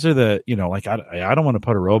those are the, like, I don't want to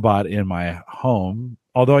put a robot in my home,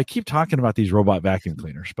 although I keep talking about these robot vacuum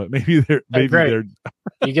cleaners, but maybe they're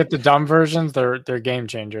you get the dumb versions, they're game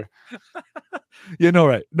changer.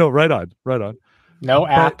 Right. No, right on. No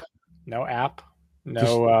app.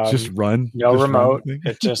 No, just run. No just remote. Run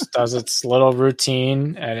it just does its little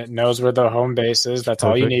routine, and it knows where the home base is. That's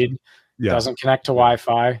all you need. Yeah. Doesn't connect to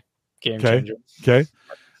Wi-Fi. Game changer. Okay.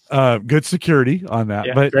 Good security on that.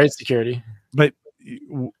 Yeah, great security. But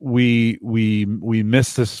we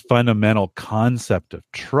miss this fundamental concept of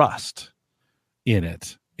trust in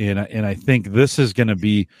it, and I think this is going to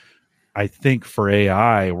be. I think for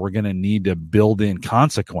AI, we're going to need to build in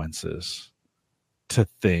consequences to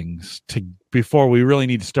things before we really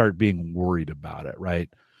need to start being worried about it, right?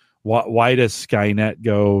 Why does Skynet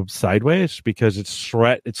go sideways? Because it's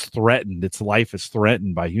threatened. Its life is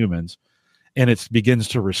threatened by humans, and it begins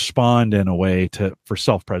to respond in a way for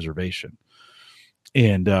self-preservation.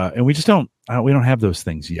 And we just don't have those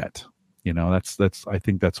things yet. That's I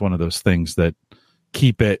think that's one of those things that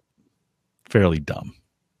keep it fairly dumb.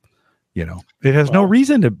 It has no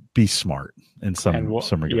reason to be smart in some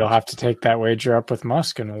regards. You'll have to take that wager up with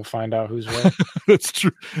Musk, and we'll find out who's right.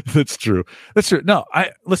 That's true. No,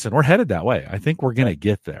 listen, we're headed that way. I think we're going to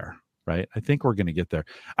get there, right? I think we're going to get there.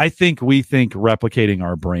 I think we think replicating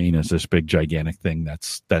our brain is this big, gigantic thing.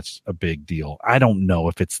 That's a big deal. I don't know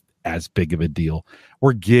if it's as big of a deal.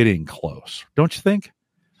 We're getting close, don't you think?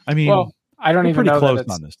 I mean, I don't even know close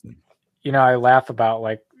on this thing. I laugh about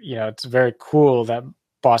it's very cool that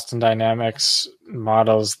Boston Dynamics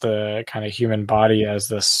models the kind of human body as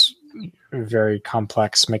this very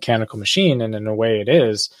complex mechanical machine, and in a way it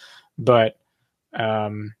is, but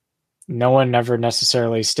no one ever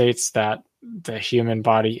necessarily states that the human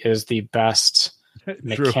body is the best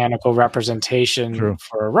mechanical representation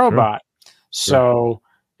for a robot. So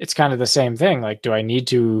it's kind of the same thing. Like, do I need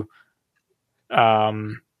to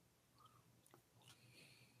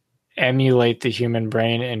emulate the human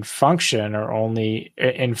brain in function, or only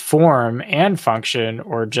in form and function,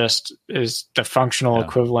 or just is the functional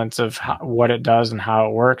equivalence of what it does and how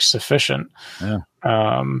it works sufficient?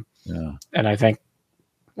 And I think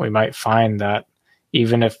we might find that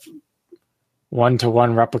even if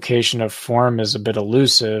one-to-one replication of form is a bit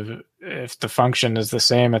elusive, if the function is the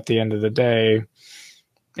same at the end of the day,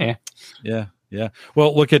 Yeah.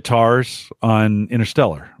 Well, look at TARS on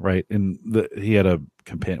Interstellar, right? And he had a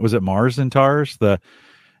companion. Was it Mars and TARS? The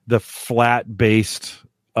flat-based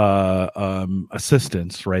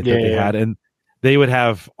assistants, right? That they had, and they would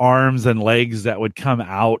have arms and legs that would come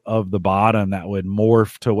out of the bottom that would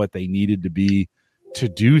morph to what they needed to be to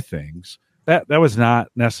do things. That was not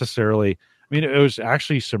necessarily. I mean, it was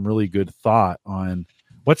actually some really good thought on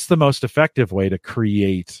what's the most effective way to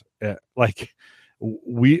create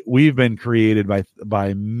we've been created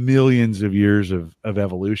by millions of years of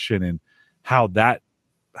evolution, and how that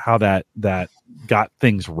got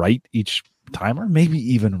things right each time, or maybe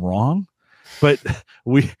even wrong, but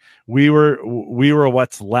we were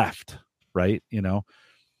what's left, right? You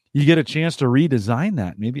get a chance to redesign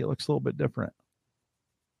that, maybe it looks a little bit different.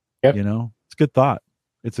 It's a good thought.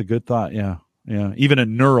 It's a good thought. Yeah. Even a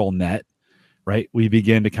neural net, right? We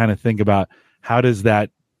begin to kind of think about, how does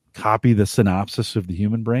that copy the synopsis of the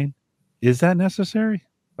human brain? Is that necessary?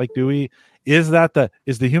 Like, is the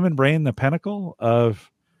human brain the pinnacle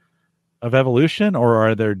of evolution, or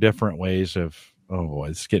are there different ways of, oh boy,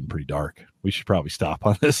 it's getting pretty dark. We should probably stop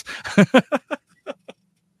on this.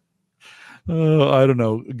 I don't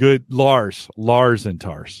know. Good. Lars and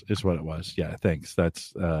TARS is what it was. Yeah. Thanks.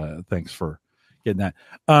 Thanks for getting that.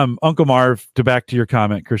 Uncle Marv, back to your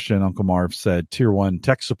comment, Christian. Uncle Marv said tier 1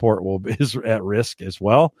 tech support is at risk as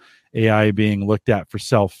well. AI being looked at for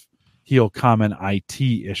self-heal common IT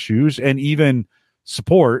issues, and even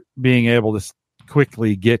support being able to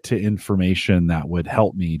quickly get to information that would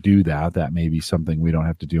help me do that. That may be something we don't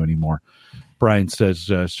have to do anymore. Brian says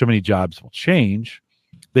so many jobs will change.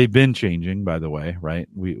 They've been changing, by the way, right?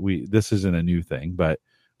 We this isn't a new thing, but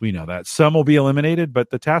we know that some will be eliminated, but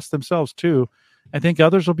the tasks themselves too, I think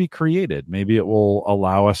others will be created. Maybe it will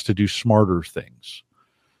allow us to do smarter things.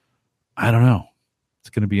 I don't know. It's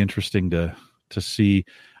going to be interesting to see.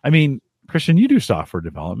 I mean, Christian, you do software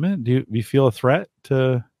development. Do you feel a threat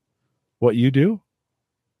to what you do?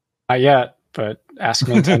 Not yet, but ask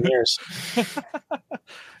me in 10 years.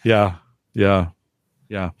 Yeah.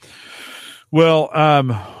 Well,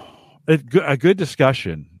 a good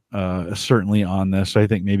discussion, certainly on this. I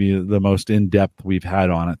think maybe the most in-depth we've had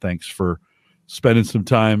on it. Thanks for spending some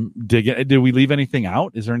time digging. Did we leave anything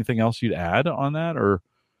out? Is there anything else you'd add on that, or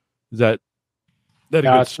is that a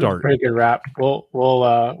good start? A pretty good wrap.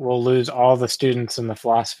 We'll lose all the students in the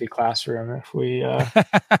philosophy classroom if we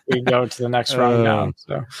go to the next round down.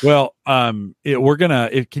 So well, we're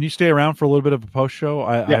gonna. Can you stay around for a little bit of a post show?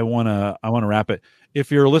 I wanna wrap it. If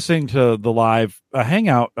you're listening to the live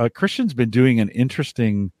hangout, Christian's been doing an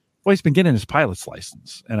interesting. Well, he's been getting his pilot's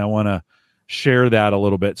license, and I want to share that a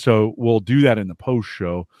little bit. So we'll do that in the post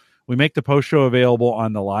show. We make the post show available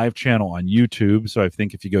on the live channel on YouTube. So I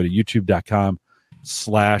think if you go to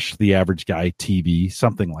youtube.com/The Average Guy TV,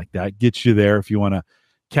 something like that, gets you there if you want to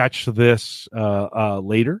catch this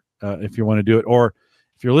later, if you want to do it. Or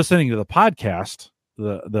if you're listening to the podcast,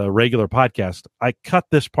 the regular podcast, I cut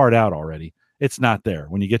this part out already. It's not there.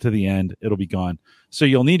 When you get to the end, it'll be gone. So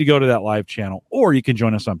you'll need to go to that live channel, or you can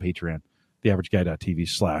join us on Patreon,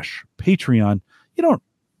 theaverageguy.tv/Patreon. You don't,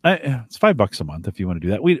 it's $5 a month if you want to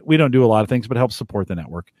do that. We don't do a lot of things, but help support the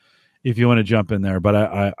network if you want to jump in there.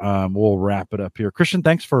 But we'll wrap it up here. Christian,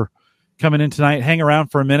 thanks for coming in tonight. Hang around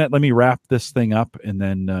for a minute. Let me wrap this thing up, and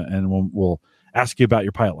then we'll ask you about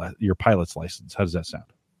your pilot's license. How does that sound?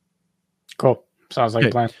 Cool. Sounds like a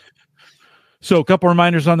plan. So a couple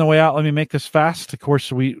reminders on the way out. Let me make this fast. Of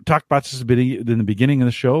course, we talked about this a bit in the beginning of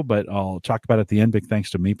the show, but I'll talk about it at the end. Big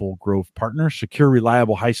thanks to Maple Grove Partners. Secure,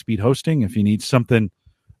 reliable, high-speed hosting. If you need something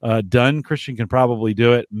done, Christian can probably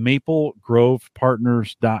do it.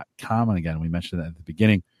 MapleGrovePartners.com. And again, we mentioned that at the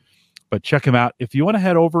beginning, but check them out. If you want to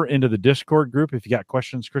head over into the Discord group, if you got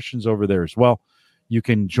questions, Christian's over there as well. You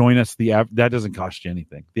can join us. That doesn't cost you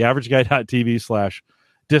anything.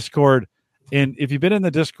 TheAverageGuy.tv/Discord. And if you've been in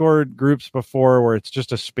the Discord groups before where it's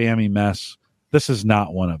just a spammy mess, this is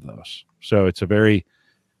not one of those. So it's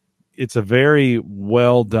it's a very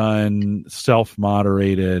well done,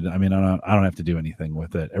 self-moderated. I mean, I don't have to do anything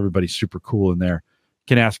with it. Everybody's super cool in there.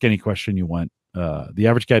 Can ask any question you want.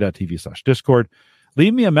 theaverageguy.tv/discord.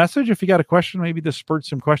 Leave me a message if you got a question. Maybe this spurred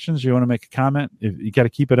some questions. You want to make a comment. You got to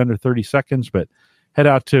keep it under 30 seconds, but head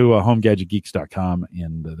out to homegadgetgeeks.com,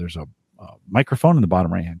 and there's a microphone in the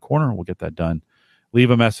bottom right-hand corner. We'll get that done. Leave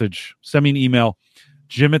a message. Send me an email,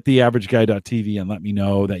 jim@theaverageguy.tv, and let me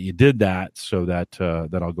know that you did that so that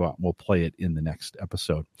I'll go out and we'll play it in the next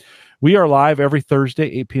episode. We are live every Thursday,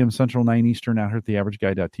 8 p.m. Central, 9 Eastern, out here at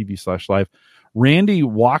theaverageguy.tv/live. Randy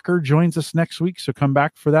Walker joins us next week, so come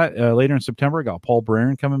back for that later in September. I got Paul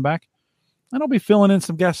Braren coming back, and I'll be filling in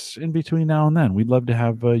some guests in between now and then. We'd love to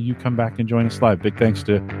have you come back and join us live. Big thanks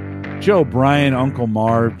to Joe, Brian, Uncle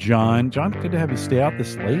Marv, John. John, good to have you stay out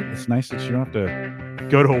this late. It's nice that you don't have to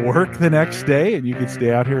go to work the next day, and you can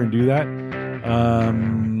stay out here and do that.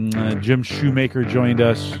 Jim Shoemaker joined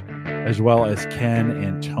us, as well as Ken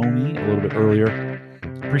and Tony a little bit earlier.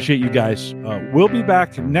 Appreciate you guys. We'll be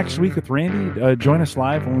back next week with Randy. Join us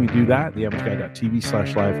live when we do that,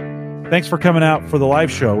 theaverageguy.tv/live. Thanks for coming out for the live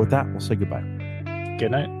show. With that, we'll say goodbye.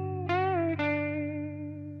 Good night.